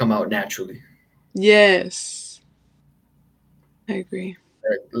let it come out naturally. Yes, I agree.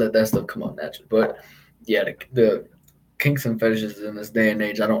 Let that stuff come out naturally. But yeah, the kinks and fetishes in this day and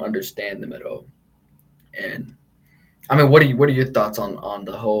age, I don't understand them at all. And I mean, what are your thoughts on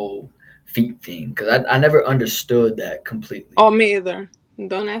the whole feet thing? Because I never understood that completely. Oh, me either.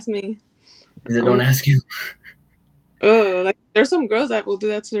 Don't ask me. Is it? I'm Don't like, ask you. like there's some girls that will do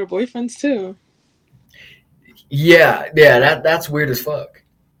that to their boyfriends too. Yeah, yeah, that's weird as fuck.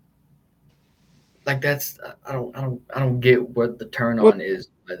 Like that's I don't get what the turn What on is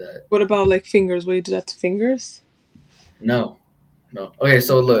by that. What about like fingers? Will you do that to fingers? No, no. Okay,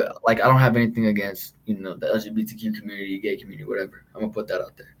 so look, like I don't have anything against the LGBTQ community, gay community, whatever. I'm gonna put that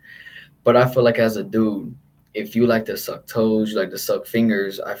out there. But I feel like as a dude, if you like to suck toes, you like to suck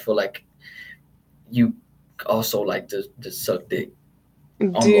fingers, I feel like you also like to suck dick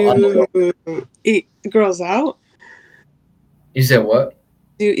on the. Do you eat girls out? You said what?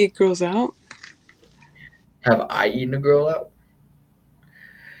 Do you eat girls out? Have I eaten a girl out?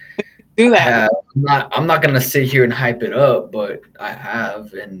 Do I that. have. I'm not gonna sit here and hype it up, but I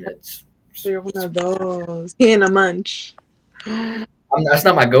have, and You're one of those. He in a munch. that's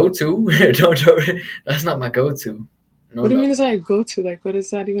not my go-to. Don't, that's not my go-to. No, What do you mean no. is that a go to? Like, what does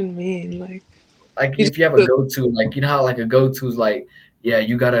that even mean? Like, Like you just if you have a go-to, like how like a go-to is like, yeah,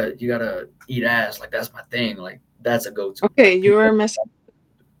 you gotta eat ass. Like that's my thing. Like that's a go-to. okay, you People were messing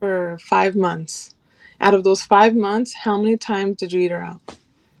for 5 months. Out of those 5 months, how many times did you eat her out?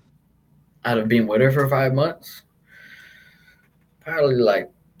 out of being with her for 5 months, probably like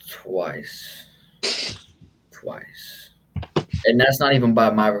twice, twice, and that's not even by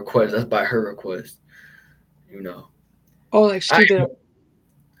my request. That's by her request. You know, Oh, like I she did.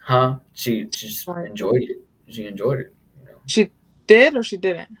 huh? She just It. enjoyed it. She enjoyed it. She did or she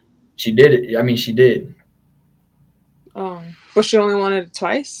didn't. She did it. I mean, she did. Oh, but she only wanted it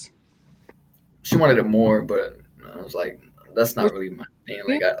twice. She wanted it more, but I was like, that's Was not really my thing.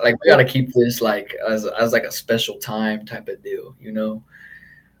 she? Like we gotta keep this like as like a special time type of deal,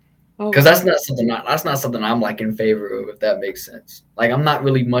 Oh Because wow. that's not something I'm like in favor of, if that makes sense. Like I'm not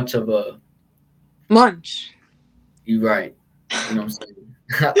really much of a. Munch. You right. You know what I'm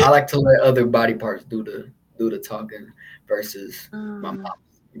saying? I like to let other body parts do the talking versus my mom. Um,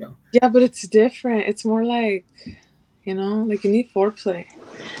 You know, yeah, but it's different. It's more like like you need foreplay,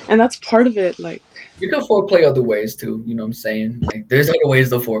 and that's part of it. Like, you can foreplay other ways too. You know what I'm saying? Like there's other ways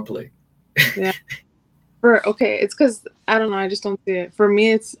to foreplay. yeah. For okay, it's because I don't know. I just don't see it. For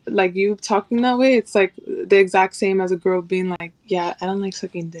me, it's like you talking that way. It's like the exact same as a girl being like, "Yeah, I don't like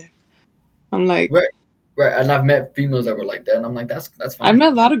sucking dick." I'm like, Right. Right. And I've met females that were like that, and I'm like, that's I've fine.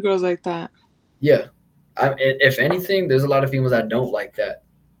 met a lot of girls like that. Yeah. If anything, there's a lot of females that don't like that,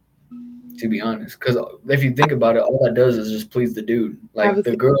 to be honest. Because if you think about it, all that does is just please the dude. I have Like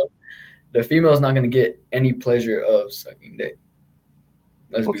a thing. the female's not gonna get any pleasure of sucking dick.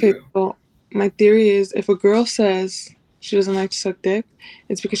 Let's be Okay, real. so my theory is if a girl says she doesn't like to suck dick,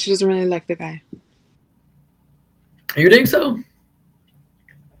 it's because she doesn't really like the guy. You think so?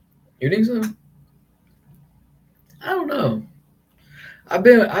 You think so? I don't know. I've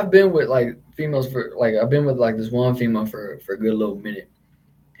been with like females for like I've been with like this one female for a good little minute,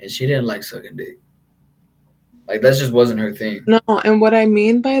 and she didn't like sucking dick. Like that just wasn't her thing. No, and what I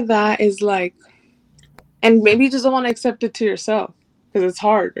mean by that is like, and maybe you just don't want to accept it to yourself because it's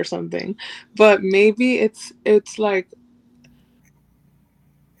hard or something. But maybe it's like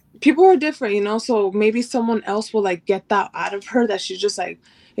people are different, so maybe someone else will like get that out of her that she just like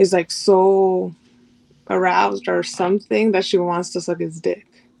is like so aroused or something that she wants to suck his dick.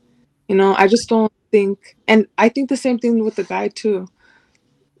 I just don't think, and I think the same thing with the guy too.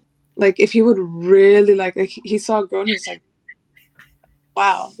 Like if he would really like he saw a girl and he's like,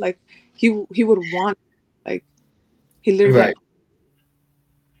 wow, like he would want, like he literally like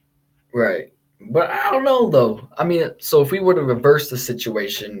Right. Right. But I don't know though. I mean, so if we were to reverse the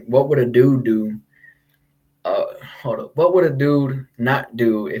situation, what would a dude do? Uh, hold up. What would a dude not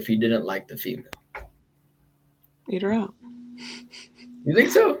do if he didn't like the female? eat her out. You think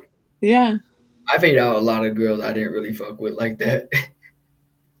so? Yeah, I've ate out a lot of girls I didn't really fuck with like that.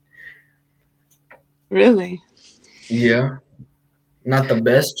 really. Yeah. Not the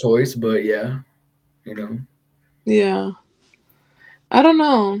best choice, but yeah, you know. Yeah, I don't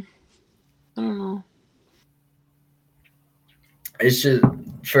know. I don't know. It's just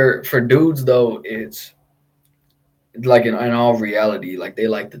for dudes though, it's like in all reality, like they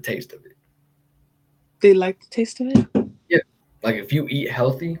like the taste of it. They like the taste of it. Yeah. Like if you eat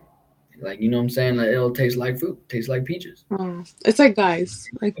healthy, like you know what I'm saying, like, it'll taste like fruit, taste like peaches. Oh, it's like guys,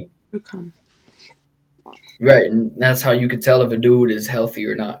 like you come. Right, and that's how you could tell if a dude is healthy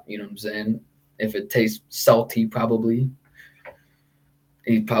or not. You know what I'm saying? If it tastes salty, probably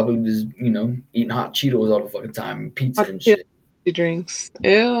he probably was, eating hot Cheetos all the fucking time, and pizza and Cheetos shit. drinks.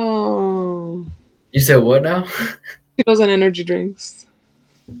 Ew. You said what now? Cheetos and energy drinks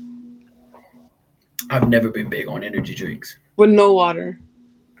I've never been big on energy drinks. with no water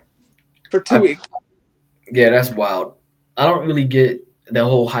for two I weeks. Yeah, that's wild. I don't really get the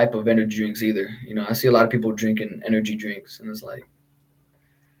whole hype of energy drinks either. I see a lot of people drinking energy drinks, and it's like,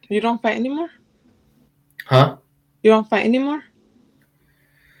 You don't fight anymore? huh? You don't fight anymore?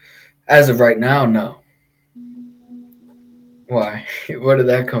 As of right now, no. Why? Where did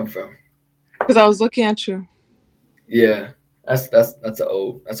that come from? Because I was looking at you. Yeah, that's an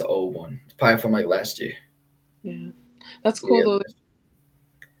old one. It's probably from like last year. Yeah. That's cool Yeah, though.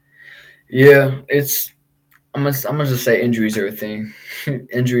 yeah. I'm gonna just say injuries are a thing.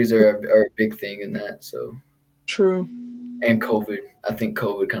 Injuries are a big thing in that. So, True. and COVID. I think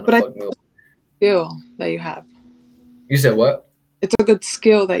COVID kind of But I think fucked me up. skill that you have. You said what? It's a good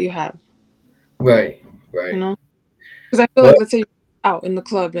skill that you have, Right, you right. know? Because I feel But like, let's say you're out in the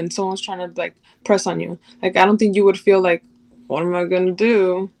club and someone's trying to like press on you. Like, I don't think you would feel like, what am I going to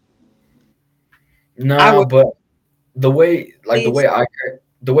do? I nah, would but the way like leave.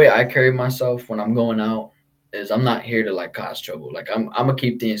 the way I carry myself when I'm going out is I'm not here to like cause trouble. Like I'm gonna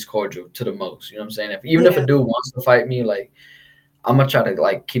keep things cordial to the most. You know what I'm saying? Even if a Yeah. dude wants to fight me, like I'm gonna try to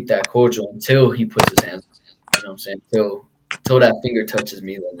like keep that cordial until he puts his hands. You know what I'm saying? Till that finger touches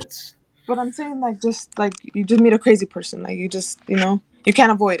me, then it's But I'm saying, like, just like you just meet a crazy person. Like, you just, you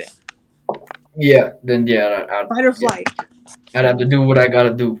can't avoid it. yeah. Then yeah, Fight or yeah, flight. I'd have to do what I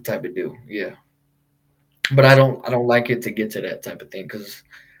gotta do, type of deal. Yeah, but I don't like it to get to that type of thing because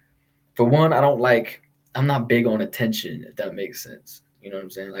for one, I don't like. I'm not big on attention, if that makes sense. You know what I'm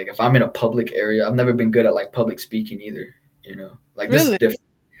saying? Like if I'm in a public area, I've never been good at like public speaking either. Like this is Really? different.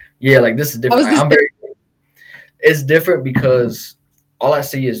 Yeah, like this is How different. was Like, this? I'm very. It's different because all I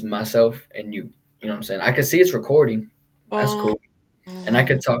see is myself and you. You know what I'm saying? I can see it's recording. That's Oh, cool, and I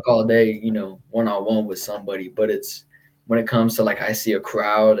could talk all day. One on one with somebody. But it's when it comes to like I see a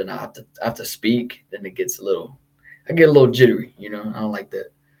crowd and I have to speak, then it gets a little. I get a little jittery. I don't like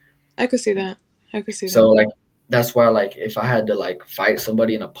that. I could see that. I could see So that. like that's why like if I had to like fight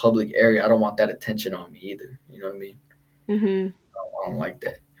somebody in a public area, I don't want that attention on me either. You know what I mean? Hmm. I don't like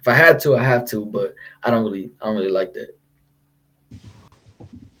that. If I had to, I have to, but I don't really like that.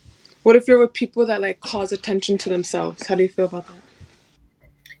 What if you're with people that like cause attention to themselves? How do you feel about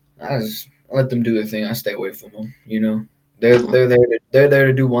I let them do their thing. I stay away from them. They're that? they're there to, they're there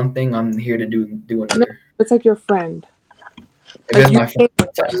to do one thing. I'm here to do No, another. it's like your friend. If Like it's you my friend, hang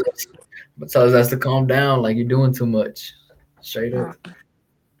with them. tell us to calm down. Like you're doing too much. Straight up.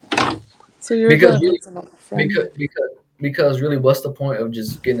 Ah. So you're Because the really, ultimate friend. because really, what's the point of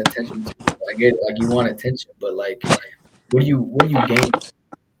just getting attention? I get it, like you want attention, but like, what do you gain?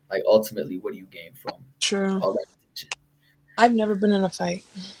 Like ultimately, what do you gain from True. all that attention? I've never been in a fight.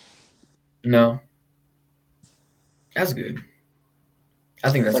 No, that's good. I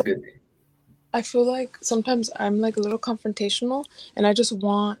think that's a But good thing. I feel like sometimes I'm like a little confrontational and I just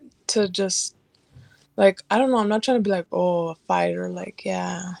want to just like I don't know, I'm not trying to be like, oh, a fighter, like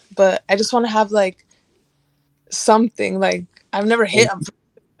yeah. But I just want to have like something. Like I've never hit Like, him.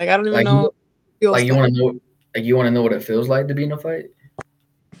 Like I don't even like know what you, it like feels you like. want to know, what it feels like to be in a fight.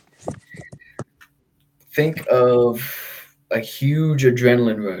 Think of a huge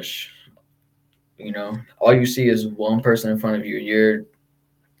adrenaline rush. All you see is one person in front of you. You're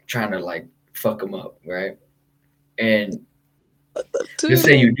trying to like fuck them up, right? And let's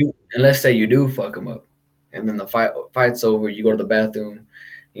say Too. you do, and let's say you do fuck them up, and then the fight's over. You go to the bathroom,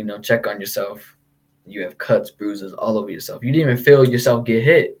 check on yourself. You have cuts, bruises all over yourself. You didn't even feel yourself get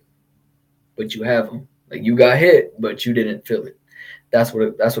hit, but you have them. Like you got hit, but you didn't feel it. That's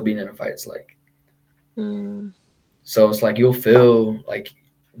what being in a fight's like. Mm, So it's like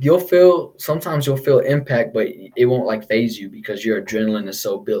sometimes you'll feel impact, but it won't like phase you because your adrenaline is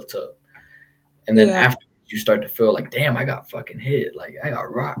so built up. And then yeah. after you start to feel like, damn, I got fucking hit, like I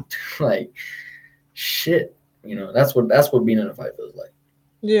got rocked, like shit. That's what being in a fight feels like.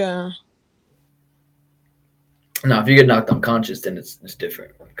 Yeah. Now, if you get knocked unconscious, then it's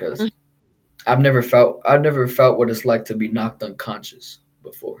different because I've never felt what it's like to be knocked unconscious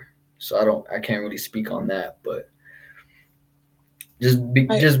before. So I can't really speak on that, but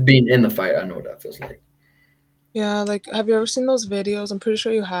I just being in the fight, I know what that feels like. yeah, like have you ever seen those videos? I'm pretty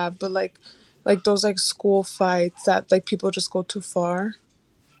sure you have, but like those like school fights that like people just go too far.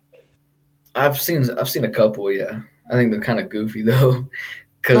 I've seen a couple, yeah. I think they're kind of goofy though,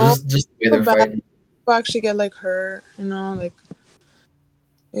 because No, it's just the way so they're bad. fighting. People actually get like hurt, like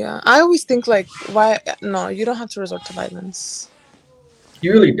Yeah, I always think like, why? No, you don't have to resort to violence.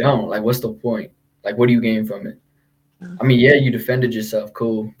 You really don't. Like, what's the point? Like, what do you gain from it? Yeah, I mean, yeah, you defended yourself,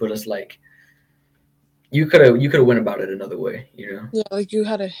 cool, but it's like you could have went about it another way, you know? yeah, like you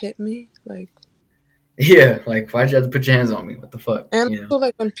had to hit me, like, Yeah, like why'd you have to put your hands on me? What the fuck, and you know? also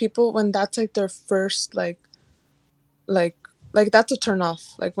like when people when that's like their first like like that's a turn off.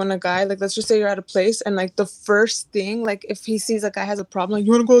 Like when a guy like let's just say you're at a place and like the first thing like if he sees a guy has a problem like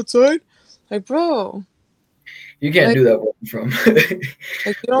you want to go outside, like bro, You can't like do that where I'm from.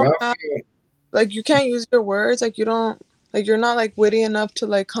 you Where don't I'm have from, like you can't use your words like you don't like you're not like witty enough to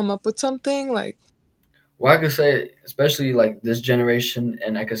like come up with something like well, I could say, especially like this generation,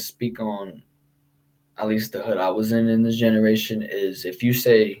 and I could speak on at least the hood I was in this generation is if you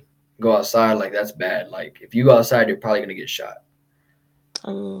say go outside, like that's bad. Like if you go outside, you're probably gonna get shot.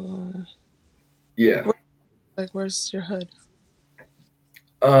 oh Yeah. like where's your hood?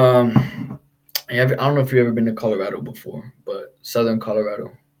 Um. I don't know if you've ever been to Colorado before, but Southern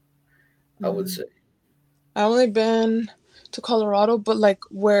Colorado, I would Mm. say. I only been to Colorado, but like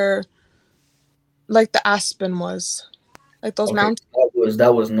where like the Aspen was, like those Okay, mountains.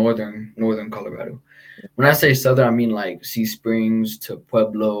 that was northern Colorado. When I say southern, I mean like Sea Springs to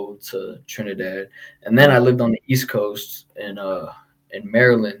Pueblo to Trinidad, and then I lived on the East Coast in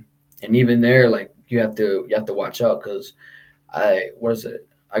Maryland, and even there, like you have to watch out because I what is it?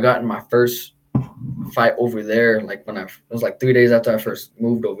 I got in my first fight over there, like when it was like 3 days after I first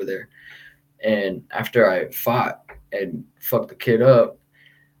moved over there, and after I fought and fucked the kid up,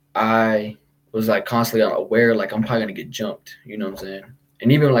 I was like constantly aware, like I'm probably gonna get jumped. You know what I'm saying?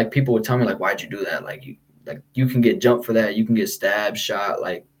 And even like people would tell me like, why'd you do that? Like you can get jumped for that. You can get stabbed, shot.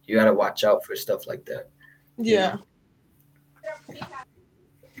 Like you gotta watch out for stuff like that. You know? Yeah.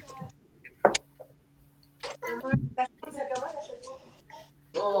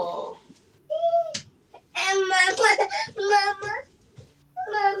 Oh.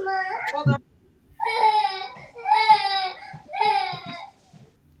 Hold on.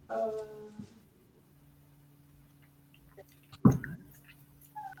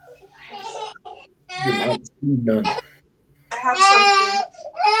 Get my food done. I have something.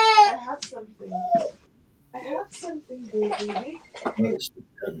 I have something. I have something, baby. My food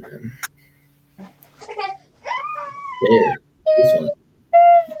done, man. There. This one.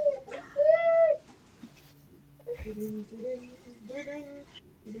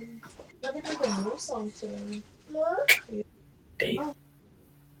 Let me do the new song today. Damn.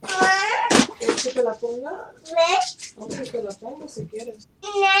 ¿Quieres que te la ponga? Ok, te la pongo si quieres.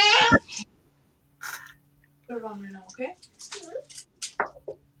 Put it on right now, okay?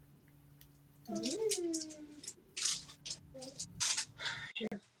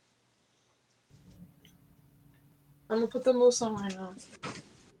 Here. I'm gonna put the moose on right now.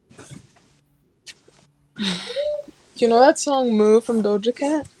 You know that song "Move" from Doja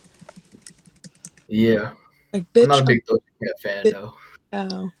Cat? Yeah. Like, I'm not bitch, a I'm big Doja Cat fan bitch though.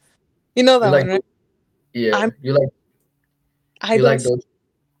 now. You know You that like one, right? yeah. I'm. I You don't. like Doja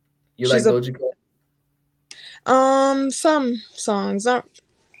you She's like a. Doja Cat? Some songs. Not.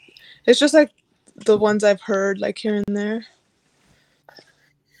 It's just like the ones I've heard, like here and there.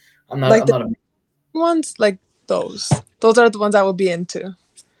 I'm not Like I'm the not a ones, like those. Those are the ones I would be into.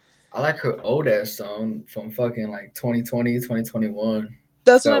 I like her old ass song from fucking like 2020, 2021.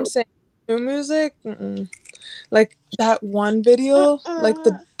 That's what Forgot I'm what. saying. New music. Mm-mm. Like that one video, like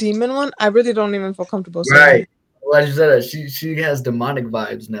the demon one. I really don't even feel comfortable saying Right. it. Well, you said that she has demonic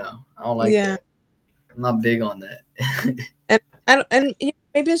vibes now. I don't like Yeah, that. I'm not big on that. and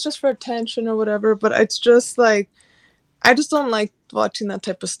maybe it's just for attention or whatever. But it's just like I just don't like watching that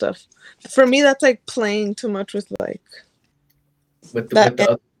type of stuff. For me, that's like playing too much with like with the that. with the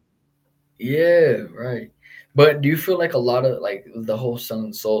oth- yeah, right. But do you feel like a lot of like the whole Sun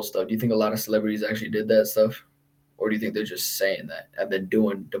and Soul stuff? Do you think a lot of celebrities actually did that stuff, or do you think they're just saying that and then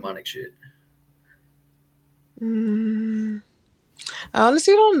doing demonic shit? Mm, I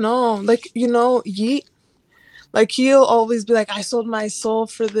honestly don't know. Like Yeet. Like he'll always be like, "I sold my soul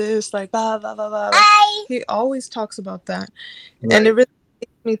for this." Like blah blah blah blah. Like, he always talks about that, and it Right. really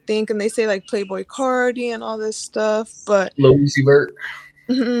makes me think. And they say like Playboy Cardi and all this stuff, but Lil Uzi Vert.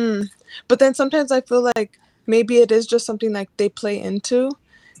 mhm. But then sometimes I feel like maybe it is just something like they play into.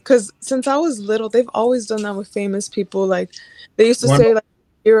 Because since I was little, they've always done that with famous people. Like they used to One. say like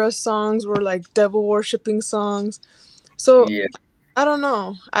era songs were like devil worshipping songs. So Yeah. I don't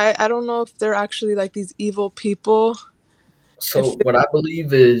know. I don't know if they're actually like these evil people. So If what I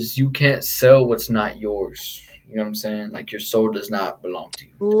believe is you can't sell what's not yours. You know what I'm saying? Like your soul does not belong to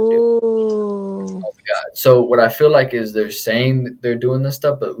you, type deal. Ooh. Oh my God. So what I feel like is they're saying that they're doing this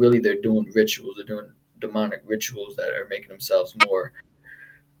stuff, but really they're doing rituals. They're doing demonic rituals that are making themselves more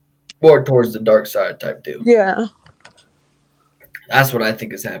towards the dark side type deal. Yeah. That's what I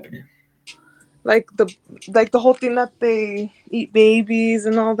think is happening. Like the whole thing that they eat babies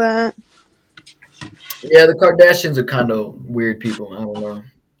and all that. Yeah, the Kardashians are kind of weird people. I don't know.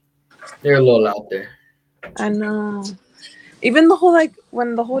 They're a little out there. I know. Even the whole like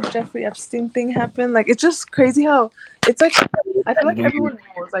when the whole Jeffrey Epstein thing happened, like it's just crazy how it's like I feel That's like weird. everyone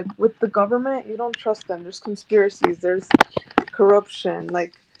knows like with the government you don't trust them. There's conspiracies, there's corruption,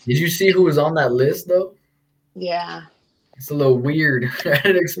 like Did you see who was on that list though? yeah. It's a little weird. I didn't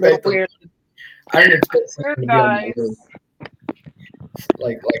Little expect them. weird. I didn't expect someone Weird to be on that guys. list.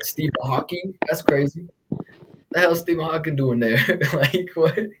 Like Stephen Hawking. That's crazy. The hell Stephen Hawking doing there? Like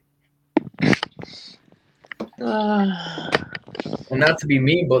what? Uh, And not to be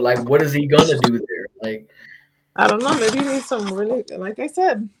mean, but like, what is he gonna do there? Like, I don't know. Maybe you need some really, like I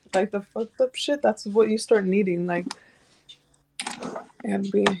said, like the fucked up shit. That's what you start needing. Like, you gotta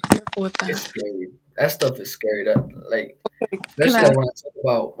be careful with it's that. scary. That stuff is scary. That like, Like, can especially I?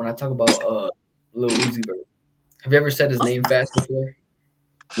 like when I talk about Lil Uzi Vert. Have you ever said his name fast before?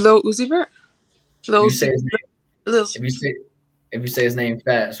 Lil Uzi Vert? If Lil you Uzi. say his name, Lil, if you say if you say his name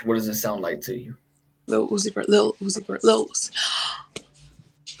fast, what does it sound like to you? Lil Uzi Vert. Lil Uzi Vert. Lil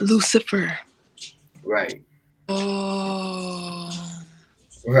Lucifer. Right, Oh.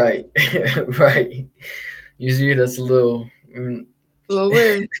 right, right. You see, that's a little. A little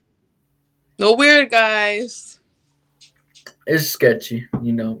weird. No weird, guys. It's sketchy,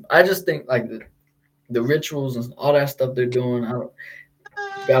 you know. I just think like the rituals and all that stuff they're doing. I don't,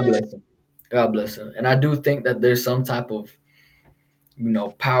 God bless them. God bless them. And I do think that there's some type of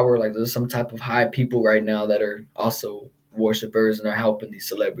power. Like there's some type of high people right now that are also worshipers and are helping these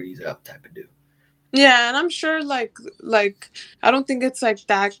celebrities out, type of deal. Yeah, and I'm sure like I don't think it's like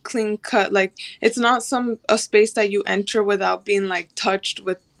that clean cut. Like it's not some a space that you enter without being like touched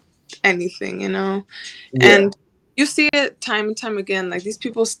with anything, you know? Yeah, And you see it time and time again. Like these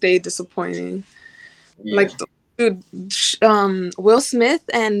people stay disappointing. yeah. Like dude, Will Smith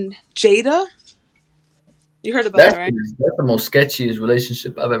and Jada. You heard about that, right? That's the most sketchiest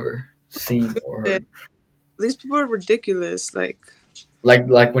relationship I've ever seen or Yeah. heard. These people are ridiculous. Like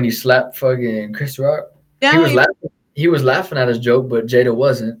Like when he slapped fucking Chris Rock, he yeah, was laughing. He was laughing at his joke, but Jada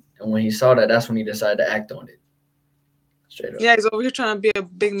wasn't. And when he saw that, that's when he decided to act on it. Straight up. yeah, he's over here trying to be a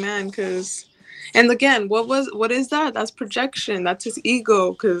big man because. And again, what is that? That's projection. That's his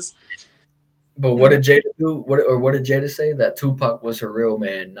ego. Because But you what know, did Jada do? What did Jada say? That Tupac was her real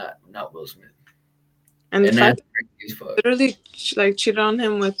man, not Will Smith. and the And fact that's that crazy as fuck. literally like cheated on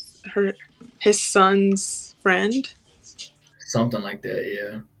him with his son's friend. Something like that,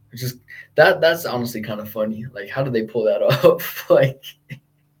 yeah. It's just that's honestly kind of funny. Like, how did they pull that off? Like,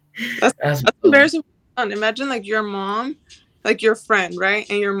 That's that's that's wild. embarrassing. For your son. Imagine like your mom, like your friend, right?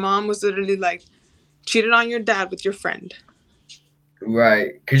 And your mom was literally like cheated on your dad with your friend.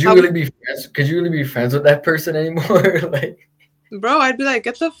 Right? Could you How would really be friends? Could you really be friends with that person anymore? Like, bro? I'd be like,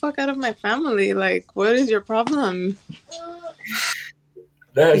 get the fuck out of my family. Like, what is your problem?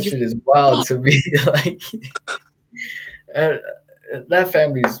 that Like, you shit is wild to me. Like, uh, that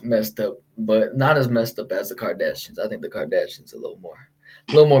family's messed up, but not as messed up as the Kardashians. I think the Kardashians a little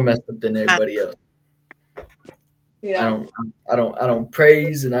more messed up than everybody else. I yeah. don't, I don't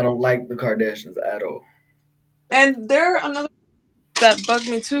praise and I don't like the Kardashians at all. And they're another that bugged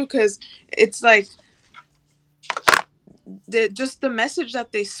me too, because it's like just the message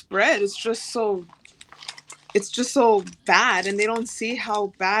that they spread is just so it's just so bad, and they don't see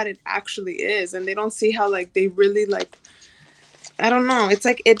how bad it actually is, and they don't see how like they really like I don't know. It's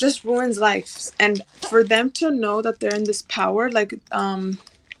like it just ruins lives. And for them to know that they're in this power, like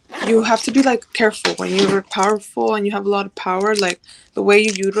you have to be like careful when you're powerful and you have a lot of power, like the way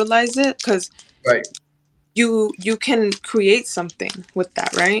you utilize it, because Right? you can create something with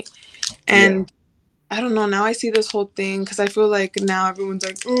that, right? Yeah. And I don't know. Now I see this whole thing because I feel like now everyone's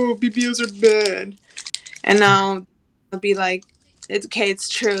like, "Oh, BBOs are bad," and now I'll be like, "It's okay. It's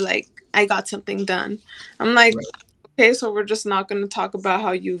true. Like I got something done." I'm like, Right. okay, so we're just not going to talk about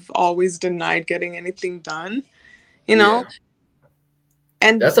how you've always denied getting anything done, you know? Yeah.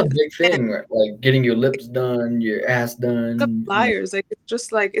 And That's a big again, thing, right? Like getting your lips done, your ass the done. liars, like it's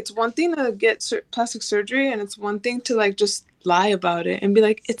just like it's one thing to get plastic surgery, and it's one thing to like just lie about it and be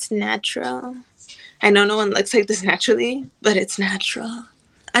like, it's natural. I know no one looks like this naturally, but it's natural.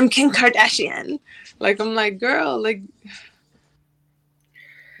 I'm Kim Kardashian. Like I'm like, girl, like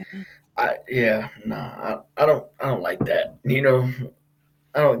Yeah, nah, I don't like that.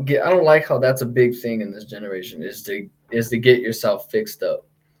 I don't like how that's a big thing in this generation is to get yourself fixed up.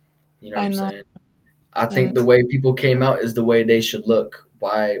 You know what I I'm know. saying? I I know. think the way people came out is the way they should look.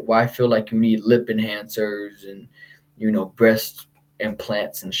 Why feel like you need lip enhancers and breast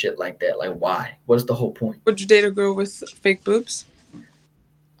implants and shit like that? Like why? What's the whole point? Would you date a girl with fake boobs?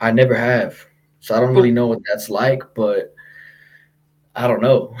 I never have. So I don't Oh, really know what that's like, but I don't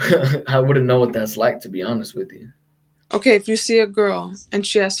know. I wouldn't know what that's like to be honest with you. okay, if you see a girl and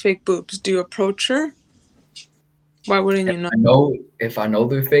she has fake boobs, do you approach her? Why wouldn't If you know? I know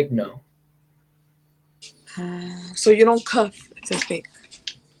they're fake, no. So you don't cuff if they're fake.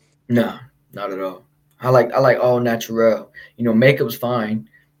 No, not at all. I like all natural. Makeup's fine,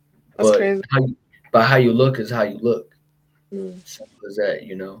 That's but crazy. how you look is how you look. Mm. Simple as that.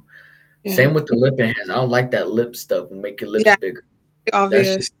 Yeah. Same with the lip enhance. I don't like that lip stuff and make your lips Yeah. bigger. That shit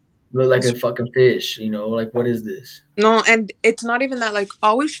Obvious. look like It's a fucking fish. Like what is this? no, and it's not even that. Like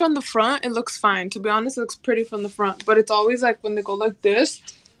always from the front, it looks fine. To be honest, it looks pretty from the front. But it's always like when they go like this,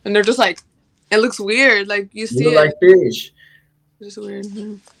 and they're just like, it looks weird. Like you You see look it, like fish. it's just weird.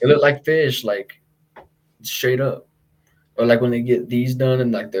 Mhm. It look like fish, like straight up. Or like when they get these done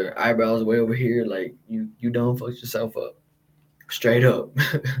and like their eyebrows way over here, like you don't fuck yourself up. Straight up.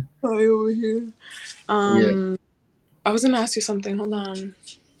 Sorry over here. Yeah. I was gonna ask you something. Hold on.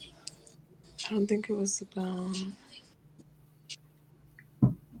 I don't think it was about.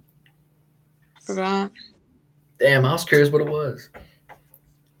 I forgot. Damn, I was curious what it was.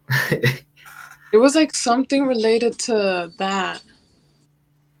 It was like something related to that.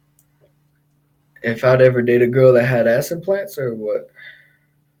 If I'd ever date a girl that had ass implants or what?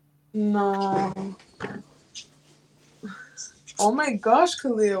 No. Oh my gosh,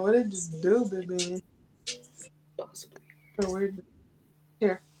 Khalil, what did you do, baby? Possibly. So weird.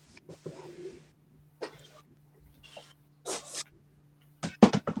 Here.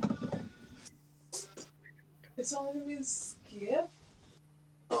 It's only gonna be skip.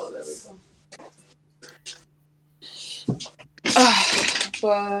 Oh, there we go.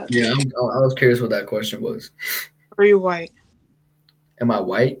 But Yeah, I was curious what that question was. are you white Am I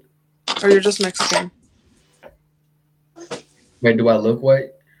white? or you're just Mexican? Wait, do I look white?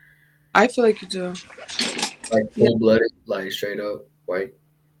 I feel like you do. Like Yeah. full blooded, like straight up white?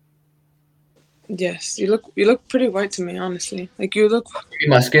 Yes, you look pretty white to me, honestly. Like you look.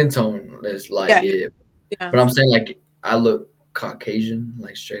 My skin tone is light, Yeah. yeah. Yeah. But I'm saying like I look Caucasian,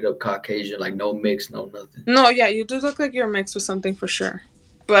 like straight up Caucasian, like no mix, no nothing. No, yeah, you do look like you're mixed with something for sure.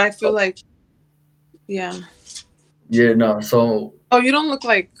 But I feel Oh, like, yeah. yeah, no. So Oh, you don't look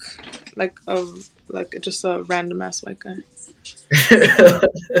like a like just a random ass white guy.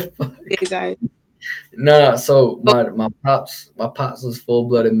 Gay guy. no, so Oh, my pops was full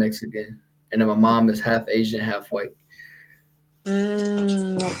blooded Mexican, and then my mom is half Asian, half white.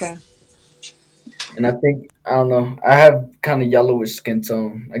 okay. And I think I don't know. I have kind of yellowish skin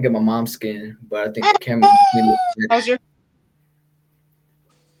tone. I get my mom's skin, but I think the camera makes me look How's Spanish. your?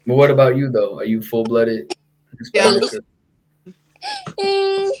 But what about you though? Are you full blooded Yeah. Hispanic?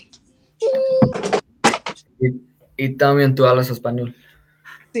 Y también tú hablas español.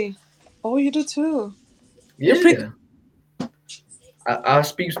 See. Oh, you do too. You're pretty. Yeah, I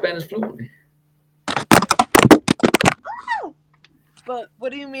speak Spanish fluently. But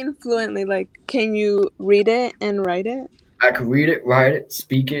what do you mean fluently? Like, can you read it and write it? I can read it, write it,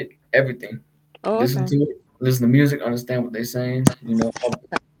 speak it, everything. Oh, Listen okay. to it, listen to music, understand what they're saying.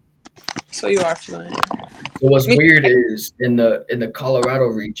 So you are fluent. So what's Me. weird is in the Colorado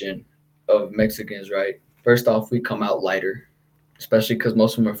region of Mexicans, right? First off, we come out lighter, especially because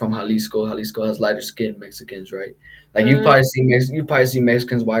most of them are from Jalisco. Jalisco has lighter skin Mexicans, right? Like Mm, you probably see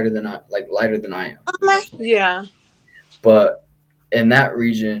Mexicans whiter than I, like lighter than I am. yeah. But in that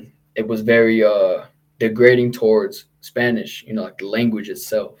region, it was very degrading towards Spanish, like the language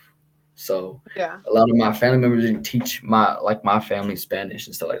itself. So Yeah. a lot of my family members didn't teach my family Spanish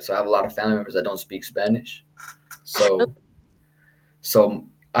and stuff like that. So I have a lot of family members that don't speak Spanish. So so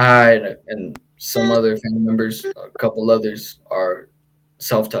and some other family members, a couple others are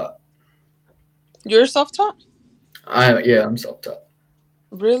self-taught. You're self-taught. I'm self-taught.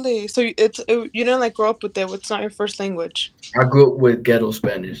 Really? So you didn't like grow up with it. It's not your first language. I grew up with ghetto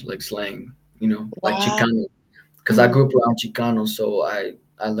Spanish, like slang, like Wow. Chicano, because I Mhm. grew up around Chicano, so I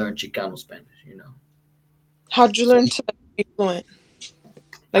learned Chicano Spanish. How'd you So learn to be fluent?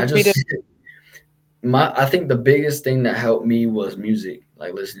 I Like read it. just I think the biggest thing that helped me was music,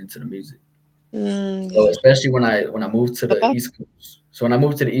 like listening to the music. So Yeah. especially when I moved to But the East Coast. So when I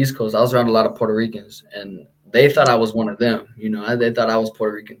moved to the East Coast, I was around a lot of Puerto Ricans, and they thought I was one of them. They thought I was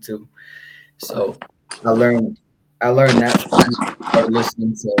Puerto Rican too. So I learned I learned that from them. Started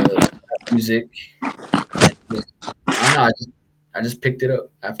listening to rap music, and just I don't know. I just picked it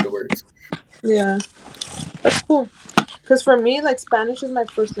up afterwards. Yeah, that's cool. Because for me, like Spanish is my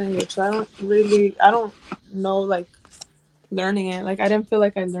first language, so I don't know like learning it. Like I didn't feel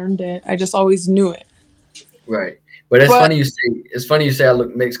like I learned it. I just always knew it. Right. But it's But funny you say I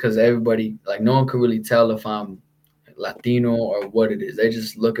look mixed because everybody like no one can really tell if I'm Latino or what it is. They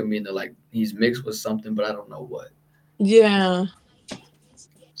just look at me and they're like, he's mixed with something, but I don't know what. yeah,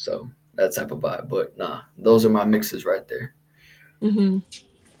 So that type of vibe. But nah, those are my mixes right there. hmm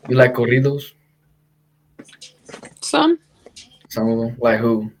You like corridos? some Some of them? Like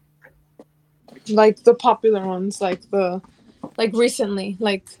who? like the popular ones, like recently,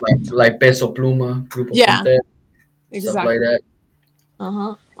 like Like Peso Pluma, Grupo yeah, Frontera, stuff like exactly. that. Uh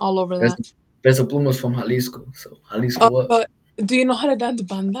huh. All over that. Peso, Peso Pluma's from Jalisco, so Jalisco up. But do you know how to dance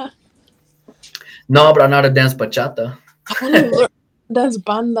banda? No, but I know how to dance bachata. I want to learn dance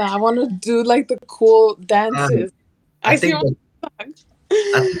banda. I want to do like the cool Um, dances. I I see think what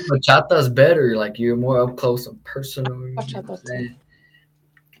I think bachata is better. Like you're more up close and personal. You know what I'm bachata too. saying?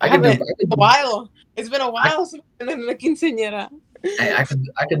 I I could do. haven't I could a do. while. It's been a I, while since I've been in a quinceañera.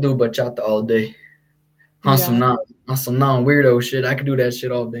 I could do bachata all day. On some Yeah. non on some non weirdo shit. I could do that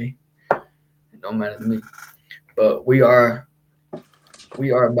shit all day. It don't matter to me. But we are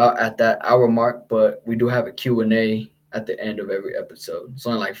about at that hour mark. But we do have a Q&A at the end of every episode. It's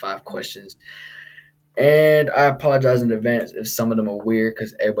only like 5 questions. And I apologize in advance if some of them are weird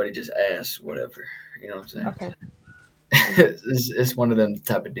because everybody just asks whatever. You know what I'm saying? Okay. It's one of them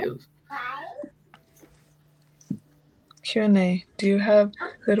type of deals. Q&A. Do you have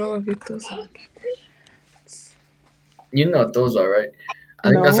little ovitos on? You know what those are, right? I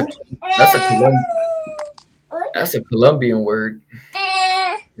think No. that's a Colombian word.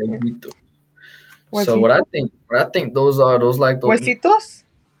 Bellito. So Huesito. what I think those are those like those Huesitos?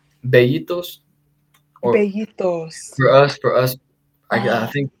 bellitos or Bellitos. for us I Oh,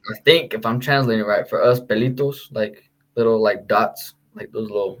 think I think if I'm translating right for us pelitos like little like dots like those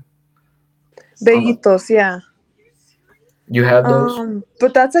little I don't know. bellitos, yeah. You have those?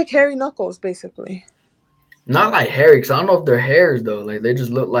 But that's like hairy knuckles, basically. Not like hairy because I don't know if they're hairs though. Like they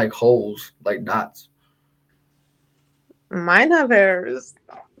just look like holes, like dots. Mine have hairs.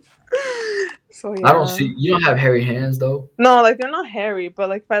 So I don't yeah. see you don't have hairy hands though. No, like they're not hairy, but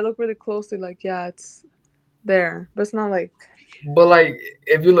like if I look really closely, like yeah, it's there. But it's not like But like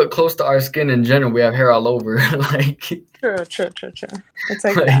if you look close to our skin in general, we have hair all over. like true, true, true, true. It's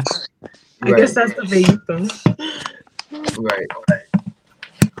like that. like I guess right, that's the bellito. right.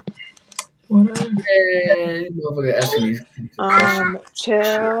 What are Man, you motherfucker asking me questions.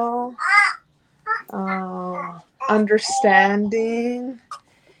 chill, understanding,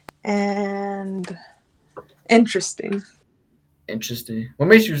 and interesting. Interesting. What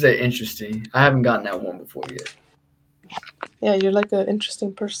makes you say interesting? I haven't gotten that one before yet. Yeah, you're like an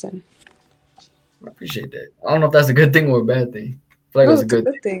interesting person. I appreciate that. I don't know if that's a good thing or a bad thing. I feel like No, that's a it's a good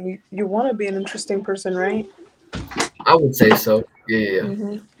good thing. You want to be an interesting person, right? thing. I would say so. Yeah, yeah, yeah.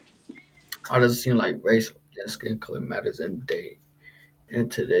 hmm How does it seem like race and skin color matters in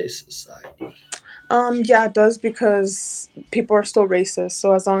today's society? Yeah, it does because people are still racist.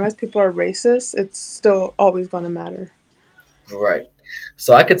 So as long as people are racist, it's still always going to matter. Right.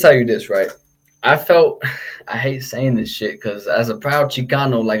 So I could tell you this, right? I felt I hate saying this shit because as a proud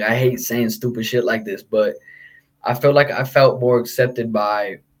Chicano, like I hate saying stupid shit like this, but I feel like I felt more accepted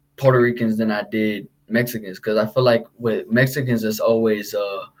by Puerto Ricans than I did Mexicans because I feel like with Mexicans it's always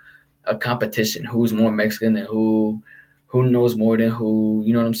a competition. Who's more Mexican than who knows more than who,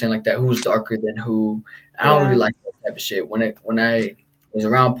 you know what I'm saying? Like that, who's darker than who. I don't really Yeah. like that type of shit. When I was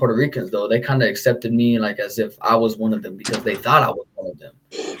around Puerto Ricans though, they kinda accepted me like as if I was one of them because they thought I was one of them.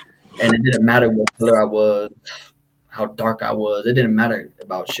 And it didn't matter what color I was, how dark I was. It didn't matter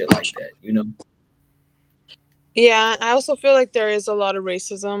about shit like that. Yeah, I also feel like there is a lot of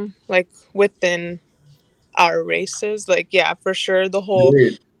racism, like within our races. Like, yeah, for sure, the whole There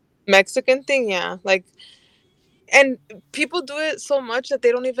is. Mexican thing, yeah. Like, and people do it so much that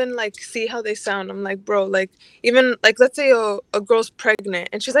they don't even like see how they sound. I'm like, bro, like, even like, let's say a girl's pregnant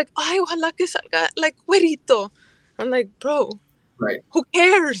and she's like, ay, ojalá que salga like güerito. I'm like, bro, Right. who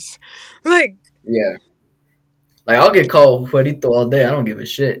cares? Like, Yeah. Like I'll get called Juanito all day. I don't give a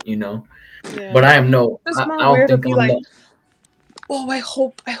shit. But yeah, I am no. it's I more don't weird to think be I'm like, no. oh, I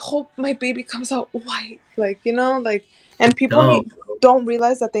hope my baby comes out white. Like, like, and people Dumb. don't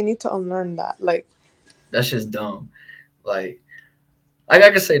realize that they need to unlearn that. Like, That's just dumb. Like I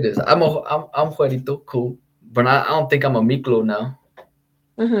can say this. I'm Juanito, cool. but I don't think I'm a Miklo now.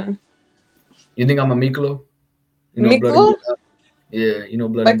 Mm-hmm. You think I'm a Miklo? You know, blood Miklo, and blood out. Yeah, you know,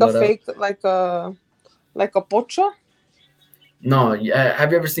 blood in like a blood out. fake, like a pocho. No, yeah.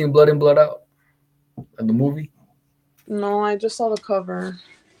 Have you ever seen Blood in Blood Out? The movie? No, I just saw the cover.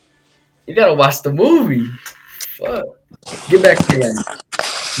 You gotta watch the movie. Fuck. Get back to me on it.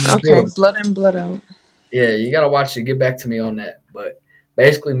 Okay, Bro, blood in, blood out. yeah, you gotta watch it. Get back to me on that. But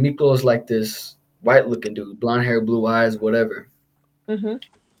basically, Miklo is like this white looking dude, blonde hair, blue eyes, whatever. Mm-hmm.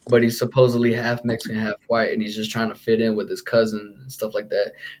 But he's supposedly half Mexican, half white, and he's just trying to fit in with his cousin and stuff like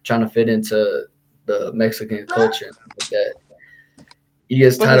that, trying to fit into the Mexican culture and stuff like that. He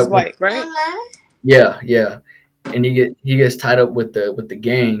gets But tied he's up with white, right? yeah, and he gets tied up with the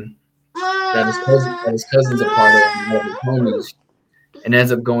gang that his cousin's a part of, and one of his homies, and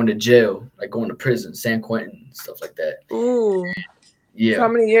ends up going to jail, like going to prison, San Quentin, stuff like that. Ooh. For how Yeah,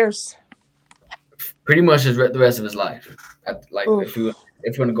 many years? pretty much the rest of his life. Like Ooh. if we're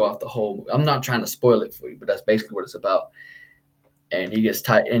gonna go off the whole, I'm not trying to spoil it for you, but that's basically what it's about. And he gets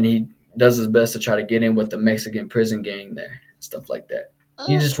tied, and he does his best to try to get in with the Mexican prison gang there, stuff like that.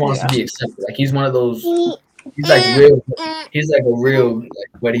 He just wants to Yeah. be accepted. Like he's one of those. He's like real. He's like a real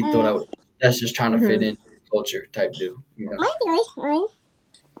like what he thought out. That's just trying to fit Mm-hmm. in culture type dude. You know.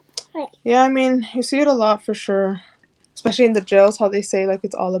 Yeah, I mean, you see it a lot for sure. Especially in the jails, how they say like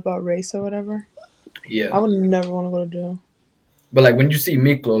it's all about race or whatever. I Yeah. would never want to go to jail. But like when you see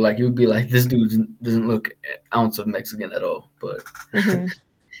Miklo, like you'd be like, this dude doesn't look an ounce of Mexican at all. But Mm-hmm.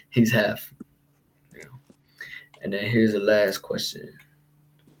 he's half. You know. And then here's the last question.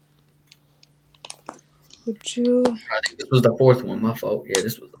 Would you? I think this was the fourth one. My fault. Yeah,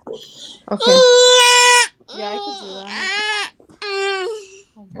 this was the fourth one. Okay. Yeah, I could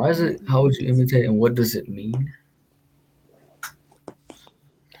do Why is it? How would you that. imitate, and what does it mean?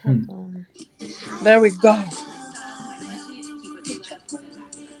 Hold Hmm. on. There we go.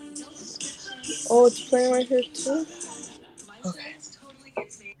 Oh, it's playing right here too. Okay.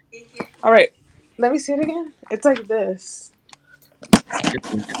 All right. Let me see it again. It's like this.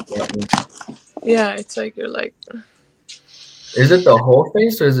 Yeah, it's like you're like. Is it the whole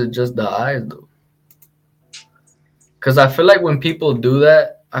face or is it just the eyes though? Because I feel like when people do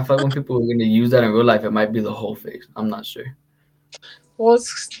that, I feel like when people are going to use that in real life, it might be the whole face. I'm not sure. Well,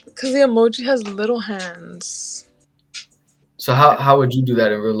 it's because the emoji has little hands. So how would you do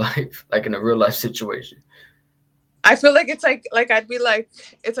that in real life, like in a real life situation? I feel like it's like I'd be like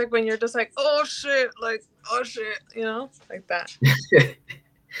it's like when you're just like like oh shit, like that.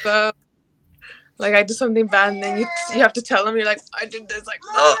 So like I do something bad and then you have to tell them you're like I did this like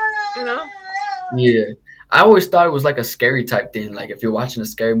oh you know. Yeah, I always thought it was like a scary type thing. Like if you're watching a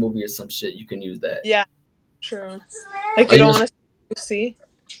scary movie or some shit, you can use that. Yeah, true. Like Are you you don't a, want to see.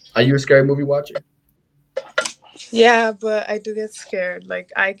 are you a scary movie watcher? Yeah, but I do get scared.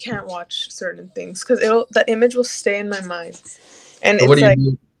 Like I can't watch certain things because it'll the image will stay in my mind, and So what it's do you like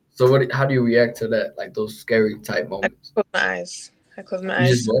do? So what? How do you react to that? Like those scary type I moments? close my eyes. I close my You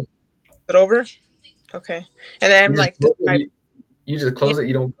just eyes. what? It over. Okay, and then You I'm just like close it. describe. You just Yeah, close it.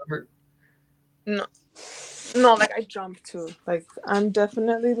 You don't cover it. no, no, like I jump too. Like I'm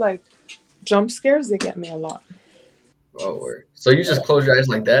definitely like jump scares. They get me a lot. Oh, word. So you just close your eyes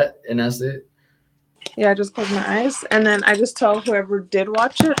like that, and that's it. Yeah, I just close my eyes and then I just tell whoever did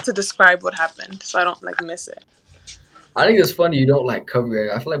watch it to describe what happened so I don't like miss it. I think it's funny you don't like cover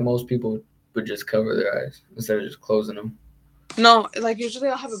your eyes. I feel like most people would just cover their eyes instead of just closing them. No, like usually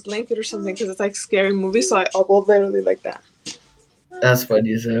I'll have a blanket or something because it's like scary movie, so I'll go literally like that. That's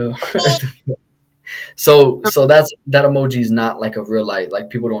funny as hell. So that emoji is not like a real life. Like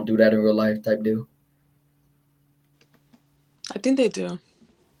people don't do that in real life type deal. I think they do.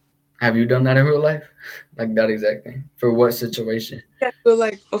 Have you done that in real life? Like that exact thing. For what situation? Yeah, so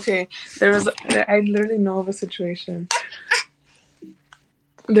like okay, there was I literally know of a situation.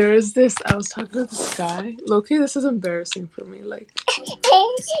 There is this. I was talking to this guy. Loki, this is embarrassing for me. Like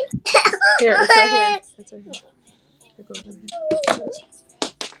here, it's right here. It's right here. It goes in here.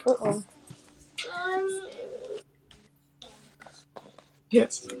 Uh-oh.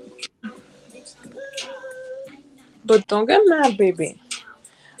 Yes, but don't get mad, baby.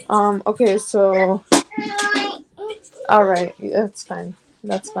 Okay, so all right, that's fine.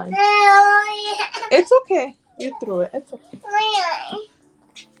 That's fine. It's okay. You threw it. It's okay.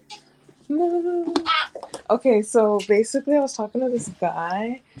 No. Okay, so basically, I was talking to this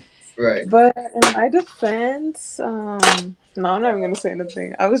guy, Right. but in my defense, no, I'm not even gonna say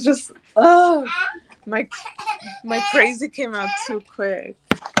anything. I was just, my my crazy came out too quick.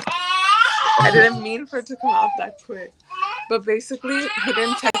 I didn't mean for it to come out that quick. But basically, he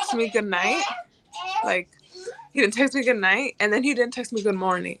didn't text me good night. Like, he didn't text me good night, and then he didn't text me good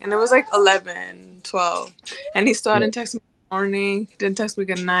morning, and it was like 11, 12, and he still Yeah. hadn't texted me good morning. He didn't text me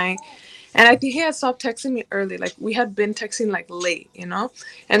good night, and I think he had stopped texting me early. Like we had been texting like late, you know,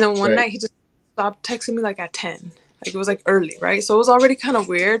 and then one Right. night he just stopped texting me like at 10. Like it was like early, right? So it was already kind of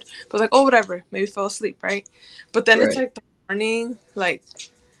weird. But I was like, oh, whatever. Maybe fell asleep, right? But then it's Right. like the morning, like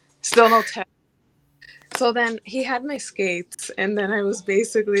still no text. So then he had my skates, and then I was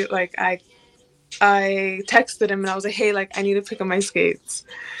basically like, I texted him and I was like, hey, like I need to pick up my skates,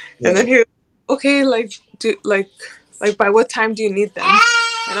 and then Right. he, was, okay, like do like by what time do you need them?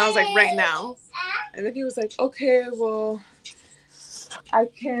 And I was like, right now. And then he was like, okay, well, I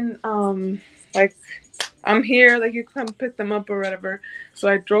can like I'm here, like you come pick them up or whatever. So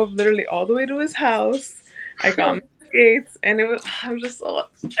I drove literally all the way to his house. I got my skates, and it was I'm just so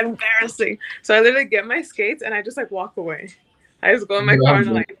embarrassing. So I literally get my skates and I just like walk away. I just go in my Dude, car I'm and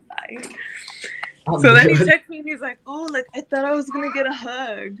good. like die. I'm So then he good. texts me and he's like, "Oh, like I thought I was gonna get a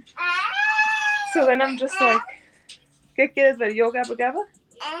hug." So then I'm just like, "¿Qué quieres ver? Yo gabba gabba?"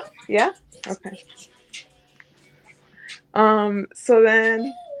 Yeah. Okay. So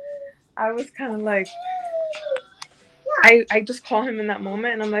then I was kind of like, I just call him in that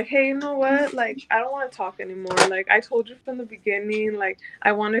moment and I'm like, hey, you know what? Like, I don't want to talk anymore. Like, I told you from the beginning, like,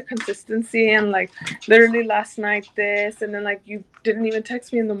 I wanted consistency. And, like, literally last night, this. And then, like, you didn't even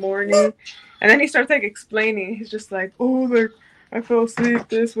text me in the morning. And then he starts, like, explaining. He's just like, oh, like, I fell asleep,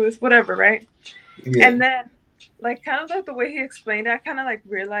 this, whatever, right? Yeah. And then, like, kind of like the way he explained it, I kind of, like,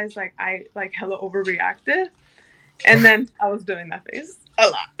 realized, like, I, like, hella overreacted. And then I was doing that face a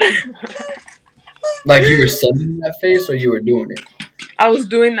lot. Like you were sending that face, or you were doing it. I was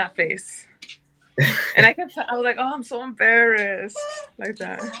doing that face. And I was like, oh, I'm so embarrassed. Like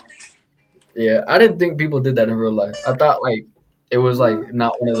that. Yeah, I didn't think people did that in real life. I thought like it was like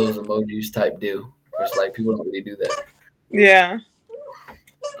not one of those emojis type deal. Where it's like people don't really do that. Yeah.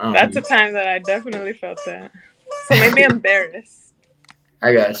 That's a Um, time that I definitely felt that. So maybe embarrassed.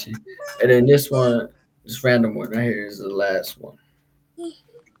 I got you. And then this one, this random one right here is the last one.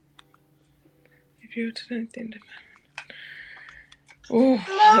 If you did anything different. Oh,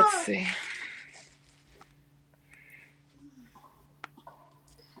 let's see.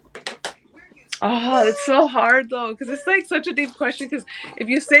 Oh, it's so hard though, because it's like such a deep question. Because if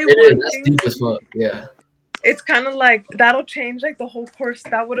you say It is. one That's thing, deep as fuck. Yeah. it's kind of like that'll change like the whole course.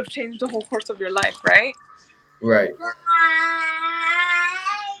 That would have changed the whole course of your life, right? Right.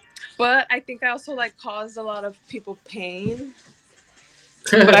 But I think I also like caused a lot of people pain.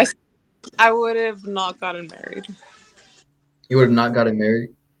 But I would have not gotten married. You would have not gotten married.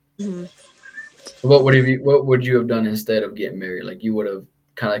 Mhm. What would you have done instead of getting married? Like you would have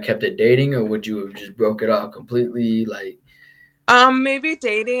kind of kept it dating, or would you have just broke it off completely? Like Maybe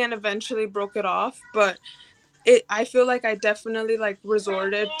dating and eventually broke it off, but it I feel like I definitely like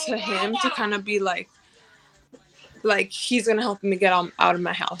resorted to him to kind of be like he's gonna help me get out of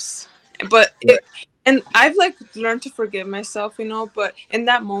my house. But right. it and I've like learned to forgive myself, you know, but in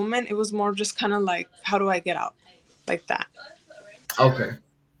that moment it was more just kind of like how do I get out? Like that. Okay.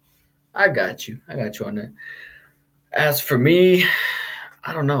 I got you. I got you on that. As for me,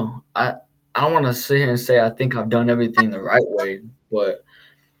 I don't know. I don't want to sit here and say I think I've done everything the right way, but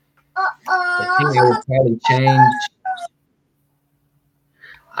the thing I would probably change,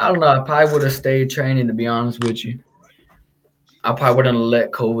 I don't know. I probably would have stayed training. To be honest with you, I probably wouldn't have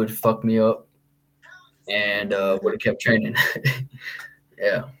let COVID fuck me up, and would have kept training.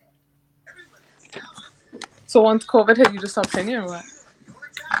 Yeah. So once COVID hit, you just stopped training or what?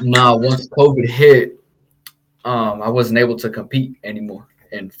 No, once COVID hit, I wasn't able to compete anymore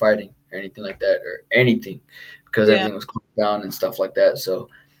in fighting or anything like that or anything because Yeah. everything was closed down and stuff like that.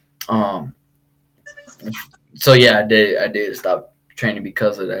 Um, so yeah, I did stop training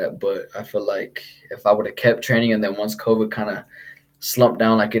because of that. But I feel like if I would have kept training and then once COVID kind of slumped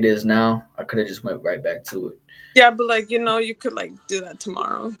down like it is now, I could have just went right back to it. Yeah, but like you know, you could like do that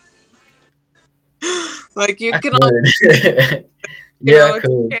tomorrow. Like you I can all could. you Yeah, know, I it's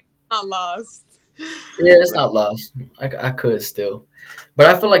could. okay, it's not lost. Yeah, it's not lost. I could still. But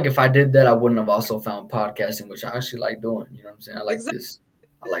I feel like if I did that, I wouldn't have also found podcasting, which I actually like doing. You know what I'm saying? Exactly.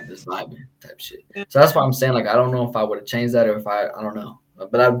 I like this vibing type shit. So that's why I'm saying like I don't know if I would have changed that or if I don't know.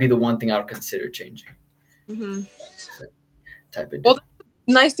 But that would be the one thing I would consider changing. Hmm. So, type of Well, deal.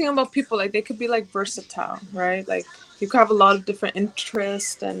 the nice thing about people like they could be like versatile, right? Like you could have a lot of different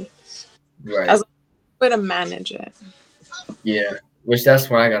interests and Right. as a way to manage it. Yeah. Which that's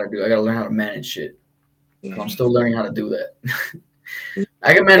what I gotta do. I gotta learn how to manage shit. Yeah. I'm still learning how to do that.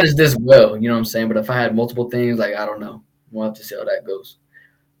 I can manage this well, you know what I'm saying? But if I had multiple things, like I don't know. We'll have to see how that goes.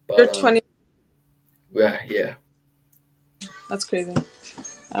 You're But 20. yeah, yeah. That's crazy.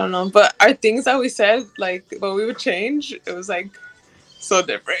 I don't know, but our things that we said, like what we would change, it was like so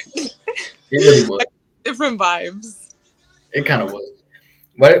different. It really was. Like different vibes. It kind of was.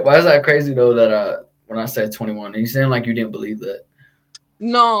 Why is that crazy though? That when I said 21, you seemed like you didn't believe that.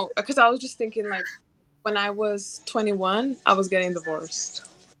 No, because I was just thinking like when I was 21, I was getting divorced.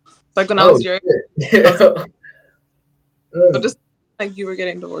 Like when I Oh was your age, I shit. was so just like you were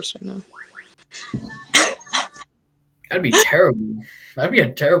getting divorced right now. That'd be terrible. That'd be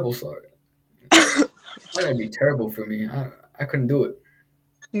a terrible story. That'd be terrible for me. I couldn't do it.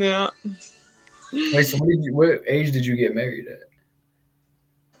 Yeah. Wait, so what age did you get married at?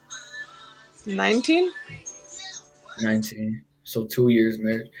 19? 19. So 2 years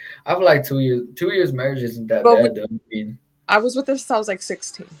marriage. I feel like 2 years marriage isn't that But we, bad though. I mean, I was with this since I was like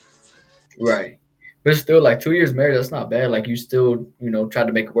 16. right. But still, like 2 years married, that's not bad. Like you still, tried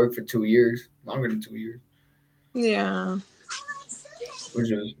to make it work for 2 years, longer than 2 years, Yeah.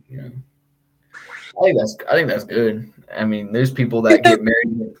 which is, I think that's good. I mean, there's people that get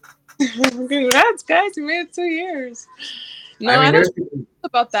married. Congrats, guys. You made it 2 years. No, I I mean, don't there's think people,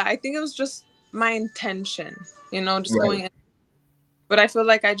 about that. I think it was just my intention, just right? going in. But I feel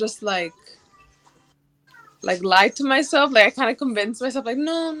like I just like lied to myself. Like I kind of convinced myself, like,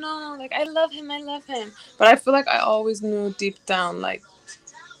 no, no, like I love him, I love him. But I feel like I always knew deep down, like,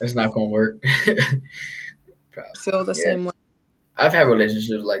 It's not gonna work. Probably. feel the Yeah, same way. I've had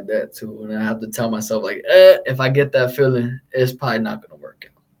relationships like that too, and I have to tell myself like, if I get that feeling, it's probably not gonna work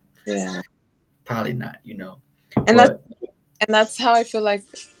out. Yeah. Probably not, And that's But and that's how I feel like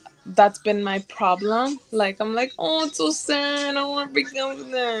that's been my problem. Like I'm like, oh, it's so sad. I want to break up with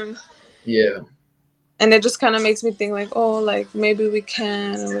them. yeah, And it just kind of makes me think like, oh, like maybe we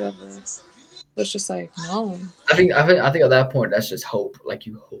can or whatever. It's just like, no. I think at that point that's just hope. Like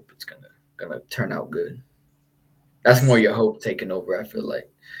you hope it's gonna turn out good. That's more your hope taking over. I feel like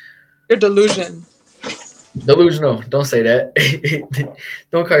Your delusion. delusional. Don't say that.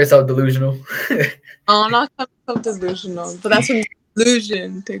 Don't call yourself delusional. Oh, I'm not so delusional, but that's when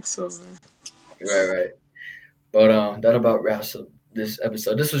delusion takes over. Right, right. But that about wraps up this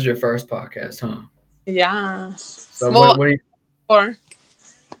episode. This was your first podcast, huh? Yeah. So what? Well, What do you? or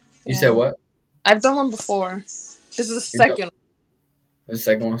You said yeah, what? I've done one before. This is the You know, second. the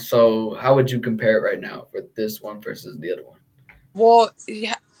second one. So how would you compare it right now for this one versus the other one? Well,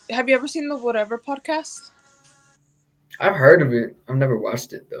 yeah, have you ever seen the Whatever podcast? I've heard of it. I've never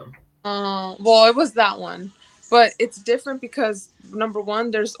watched it though. Well, it was that one, but it's different because number one,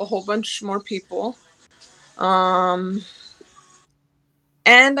 there's a whole bunch more people. Um,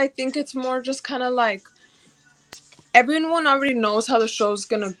 and I think it's more just kind of like everyone already knows how the show's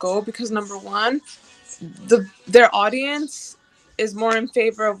gonna go because number one, their audience is more in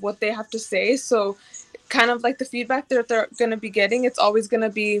favor of what they have to say. So kind of like the feedback that they're gonna be getting,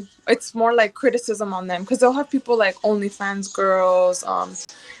 it's more like criticism on them because they'll have people like OnlyFans girls,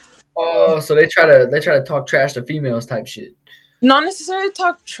 Oh, so they try to talk trash to females type shit. not necessarily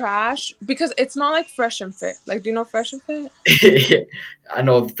talk trash because it's not like Fresh and Fit. Like, do you know Fresh and Fit? I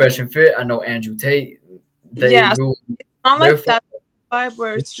know Fresh and Fit. I know Andrew Tate. They Yeah, rule. not They're like fun. that vibe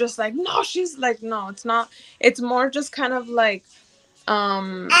where it's just like no, she's like no, it's not. It's more just kind of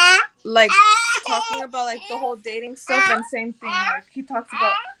um like talking about like the whole dating stuff and same thing. Like he talks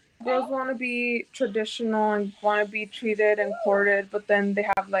about girls want to be traditional and want to be treated and courted, but then they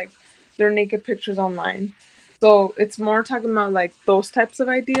have like their naked pictures online. So it's more talking about like those types of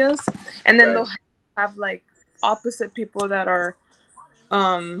ideas, and then Right, they'll have like opposite people that are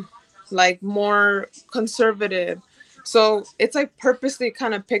um like more conservative. So it's like purposely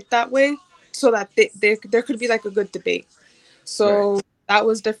kind of picked that way so that there could be like a good debate. right. So that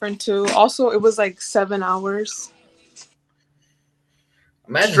was different too. Also, it was like 7 hours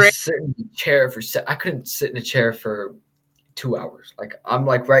Imagine straight. sitting in a chair for. I couldn't sit in a chair for 2 hours. Like I'm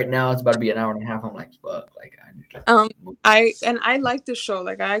like right now, it's about to be an hour and a half. I'm like, fuck. Like I need to Um, move. I like this show.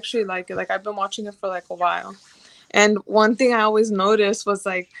 Like I actually like it. Like I've been watching it for like a while. And one thing I always noticed was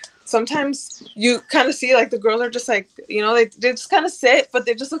like sometimes you kind of see like the girls are just like they just kind of sit, but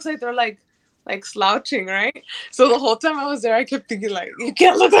they just looks like they're like slouching, right? So the whole time I was there, I kept thinking like you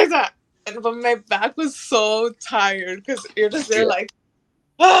can't look like that. And but my back was so tired because you're just there Yeah, like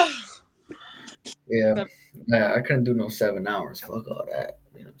ah. yeah, yeah. I couldn't do no 7 hours. Fuck all that.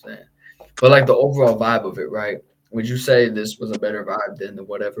 You know what I'm saying? But like the overall vibe of it, right? Would you say this was a better vibe than the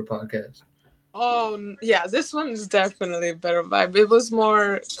whatever podcast? Oh yeah, this one is definitely a better vibe. It was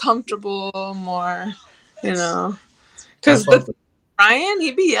more comfortable, more, you know, I because the fucked with Ryan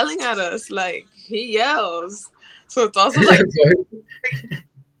he be yelling at us like he yells, so it's also like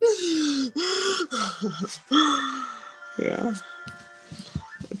Yeah,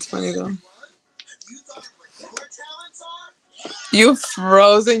 it's funny though. You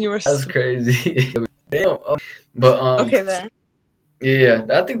froze and you were That's crazy. Damn. But okay there. yeah,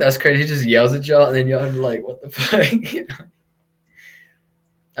 I think that's crazy. He just yells at y'all, and then y'all are like, "What the fuck?"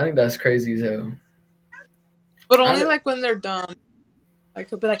 I think that's crazy as hell. But only I, like when they're done. Like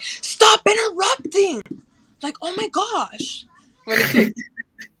he'll be like, "Stop interrupting!" Like, oh my gosh. When he kicks,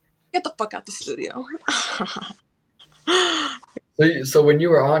 get the fuck out the studio. so when you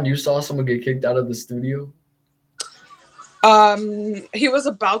were on, you saw someone get kicked out of the studio. He was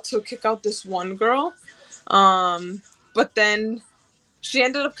about to kick out this one girl. Um, but then she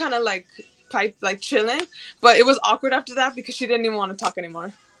ended up kind of like chilling, but it was awkward after that because she didn't even want to talk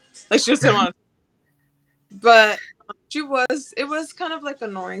anymore. Like she just didn't want to. But she was. It was kind of like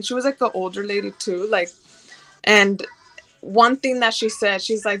annoying. She was like an older lady too. Like, and one thing that she said,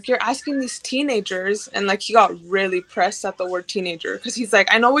 she's like, "You're asking these teenagers," and like he got really pressed at the word teenager because he's like,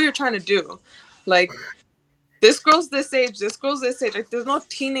 "I know what you're trying to do, like this girl's this age, this girl's this age. Like, there's no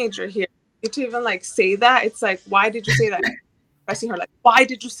teenager here. You to even like say that. It's like, why did you say that?" I see her like, "Why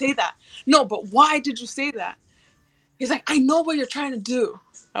did you say that?" No, but why did you say that? He's like, "I know what you're trying to do."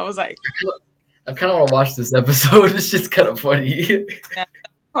 I was like, I kind of want to watch this episode. It's just kind of funny. yeah, that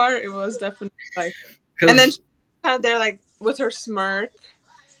part it was definitely like, and then Cause she kind of there like with her smirk.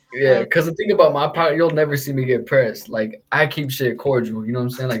 yeah, cause the thing about my part, you'll never see me get pressed. Like I keep shit cordial. You know what I'm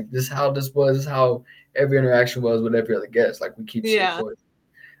saying? Like this how this was. This how every interaction was with every other guest. Like we keep shit Yeah, cordial.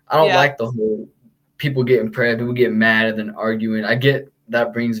 I don't yeah, like the whole people getting pressed, people get mad and then arguing. I get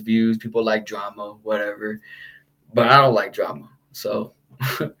that brings views. People like drama, whatever. But I don't like drama. So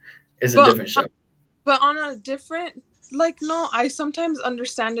it's a but different show. on a different like no, I sometimes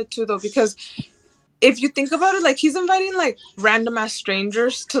understand it too though because if you think about it, like he's inviting like random ass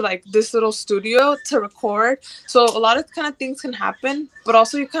strangers to like this little studio to record. So a lot of kind of things can happen, but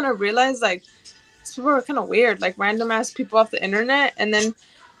also you kind of realize like these people are kind of weird, like random ass people off the internet. And then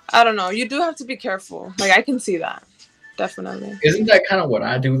I don't know, you do have to be careful. Like I can see that definitely. Isn't that kind of what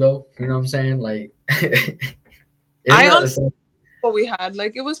I do though? You know what I'm saying? Like, isn't I that on the same? what we had,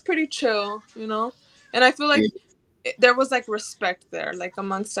 like it was pretty chill, you know, and I feel like there was like respect there, like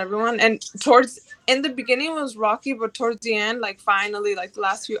amongst everyone. And towards in the beginning it was rocky, but towards the end, like finally, like the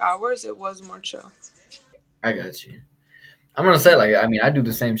last few hours, it was more chill. I got you. I'm gonna say like I mean I do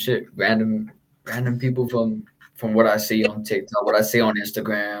the same shit. Random people from what I see Yeah, on TikTok, what I see on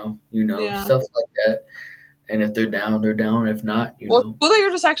Instagram, yeah. stuff like that. And if they're down, they're down. If not, Well, it's cool that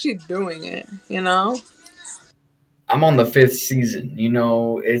you're just actually doing it, you know. I'm on the fifth season.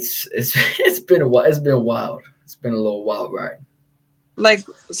 It's it's been a while. It's been wild. It's been a little wild ride. Like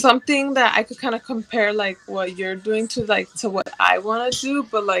something that I could kind of compare like what you're doing to like to what I want to do,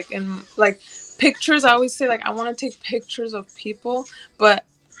 but like in like pictures, I always say like I want to take pictures of people, but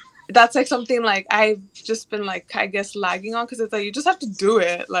that's like something like I've just been like I guess lagging on because it's like you just have to do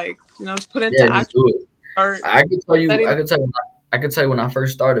it, like you know, just put Yeah, into just action do it. or I could tell you. letting. I could tell you when I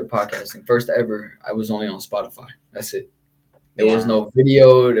first started podcasting, first ever, I was only on Spotify. That's it. There was Yeah. no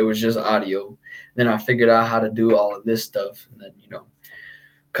video. There was just audio. Then I figured out how to do all of this stuff, and then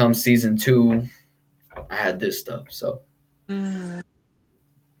come season two, I had this stuff. So, Mm.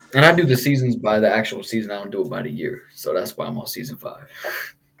 and I do the seasons by the actual season. I don't do it by the year. So that's why I'm on season 5.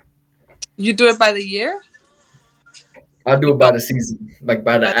 You do it by the year? I do You it by don't. the season, like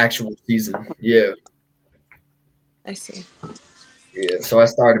by the But actual season. Yeah, I see. yeah. So I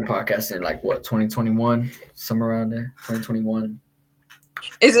started podcasting like what 2021, somewhere around there, 2021.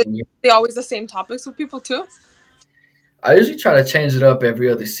 Is it And yeah, they always the same topics with people too? I usually try to change it up every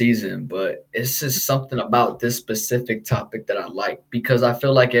other season, but it's just something about this specific topic that I like because I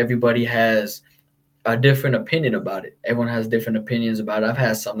feel like everybody has a different opinion about it. Everyone has different opinions about it. I've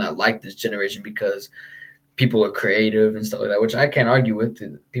had some that like this generation because people are creative and stuff like that, which I can't argue with.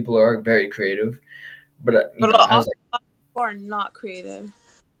 People are very creative, but But I was also like, a lot of people are not creative.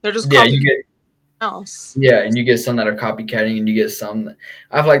 They're just yeah, you copycat get else. yeah, and you get some that are copycatting, and you get some.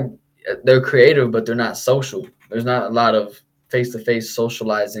 I've like they're creative, but they're not social. There's not a lot of face to face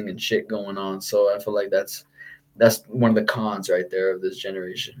socializing and shit going on. So I feel like that's one of the cons right there of this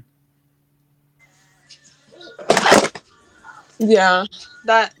generation. Yeah.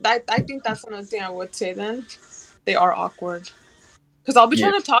 That I think that's another thing I would say then. They are awkward. Because I'll be Yeah,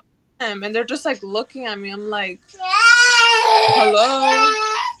 trying to talk to them and they're just like looking at me. I'm like, hello?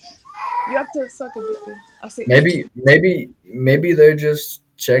 You have to suck a baby. I'll see. maybe they're just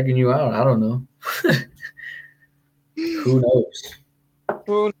checking you out. I don't know. Who knows?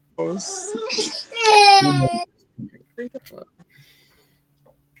 Who knows? Who knows?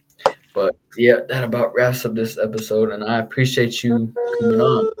 But yeah, that about wraps up this episode, and I appreciate you coming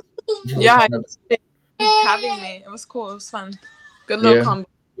on. This was a Yeah, I fun episode. appreciate you having me. It was cool. It was fun. Good little Yeah. combo.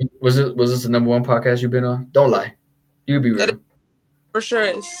 Was this the number one podcast you've been on? Don't lie. You be It real. for sure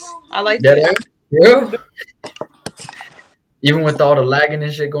is. I liked Dead it. ass? Yeah. Even with all the lagging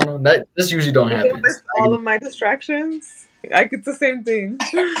and shit going on, that this usually don't Even happen. with all of my distractions, I get the same thing.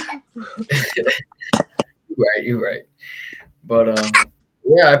 You right, you right. But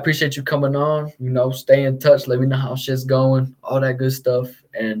yeah, I appreciate you coming on. Stay in touch. Let me know how shit's going, all that good stuff.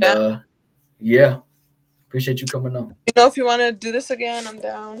 And Yeah. yeah, appreciate you coming on. If you want to do this again, I'm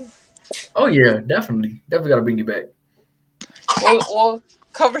down. Oh yeah, definitely, definitely gotta bring you back. We'll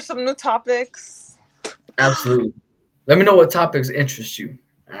cover some new topics. Absolutely. Let me know what topics interest you.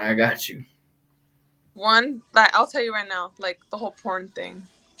 I got you. One that I'll tell you right now, like the whole porn thing.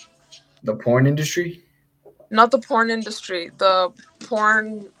 The porn industry. Not the porn industry, the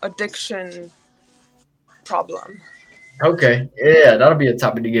porn addiction problem. Okay, yeah, that'll be a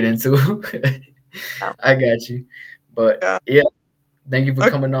topic to get into. Yeah. I got you. But Yeah. yeah, thank you for Okay.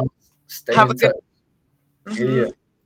 coming on. Stay Have a in good. touch. Yeah, Mhm. yeah.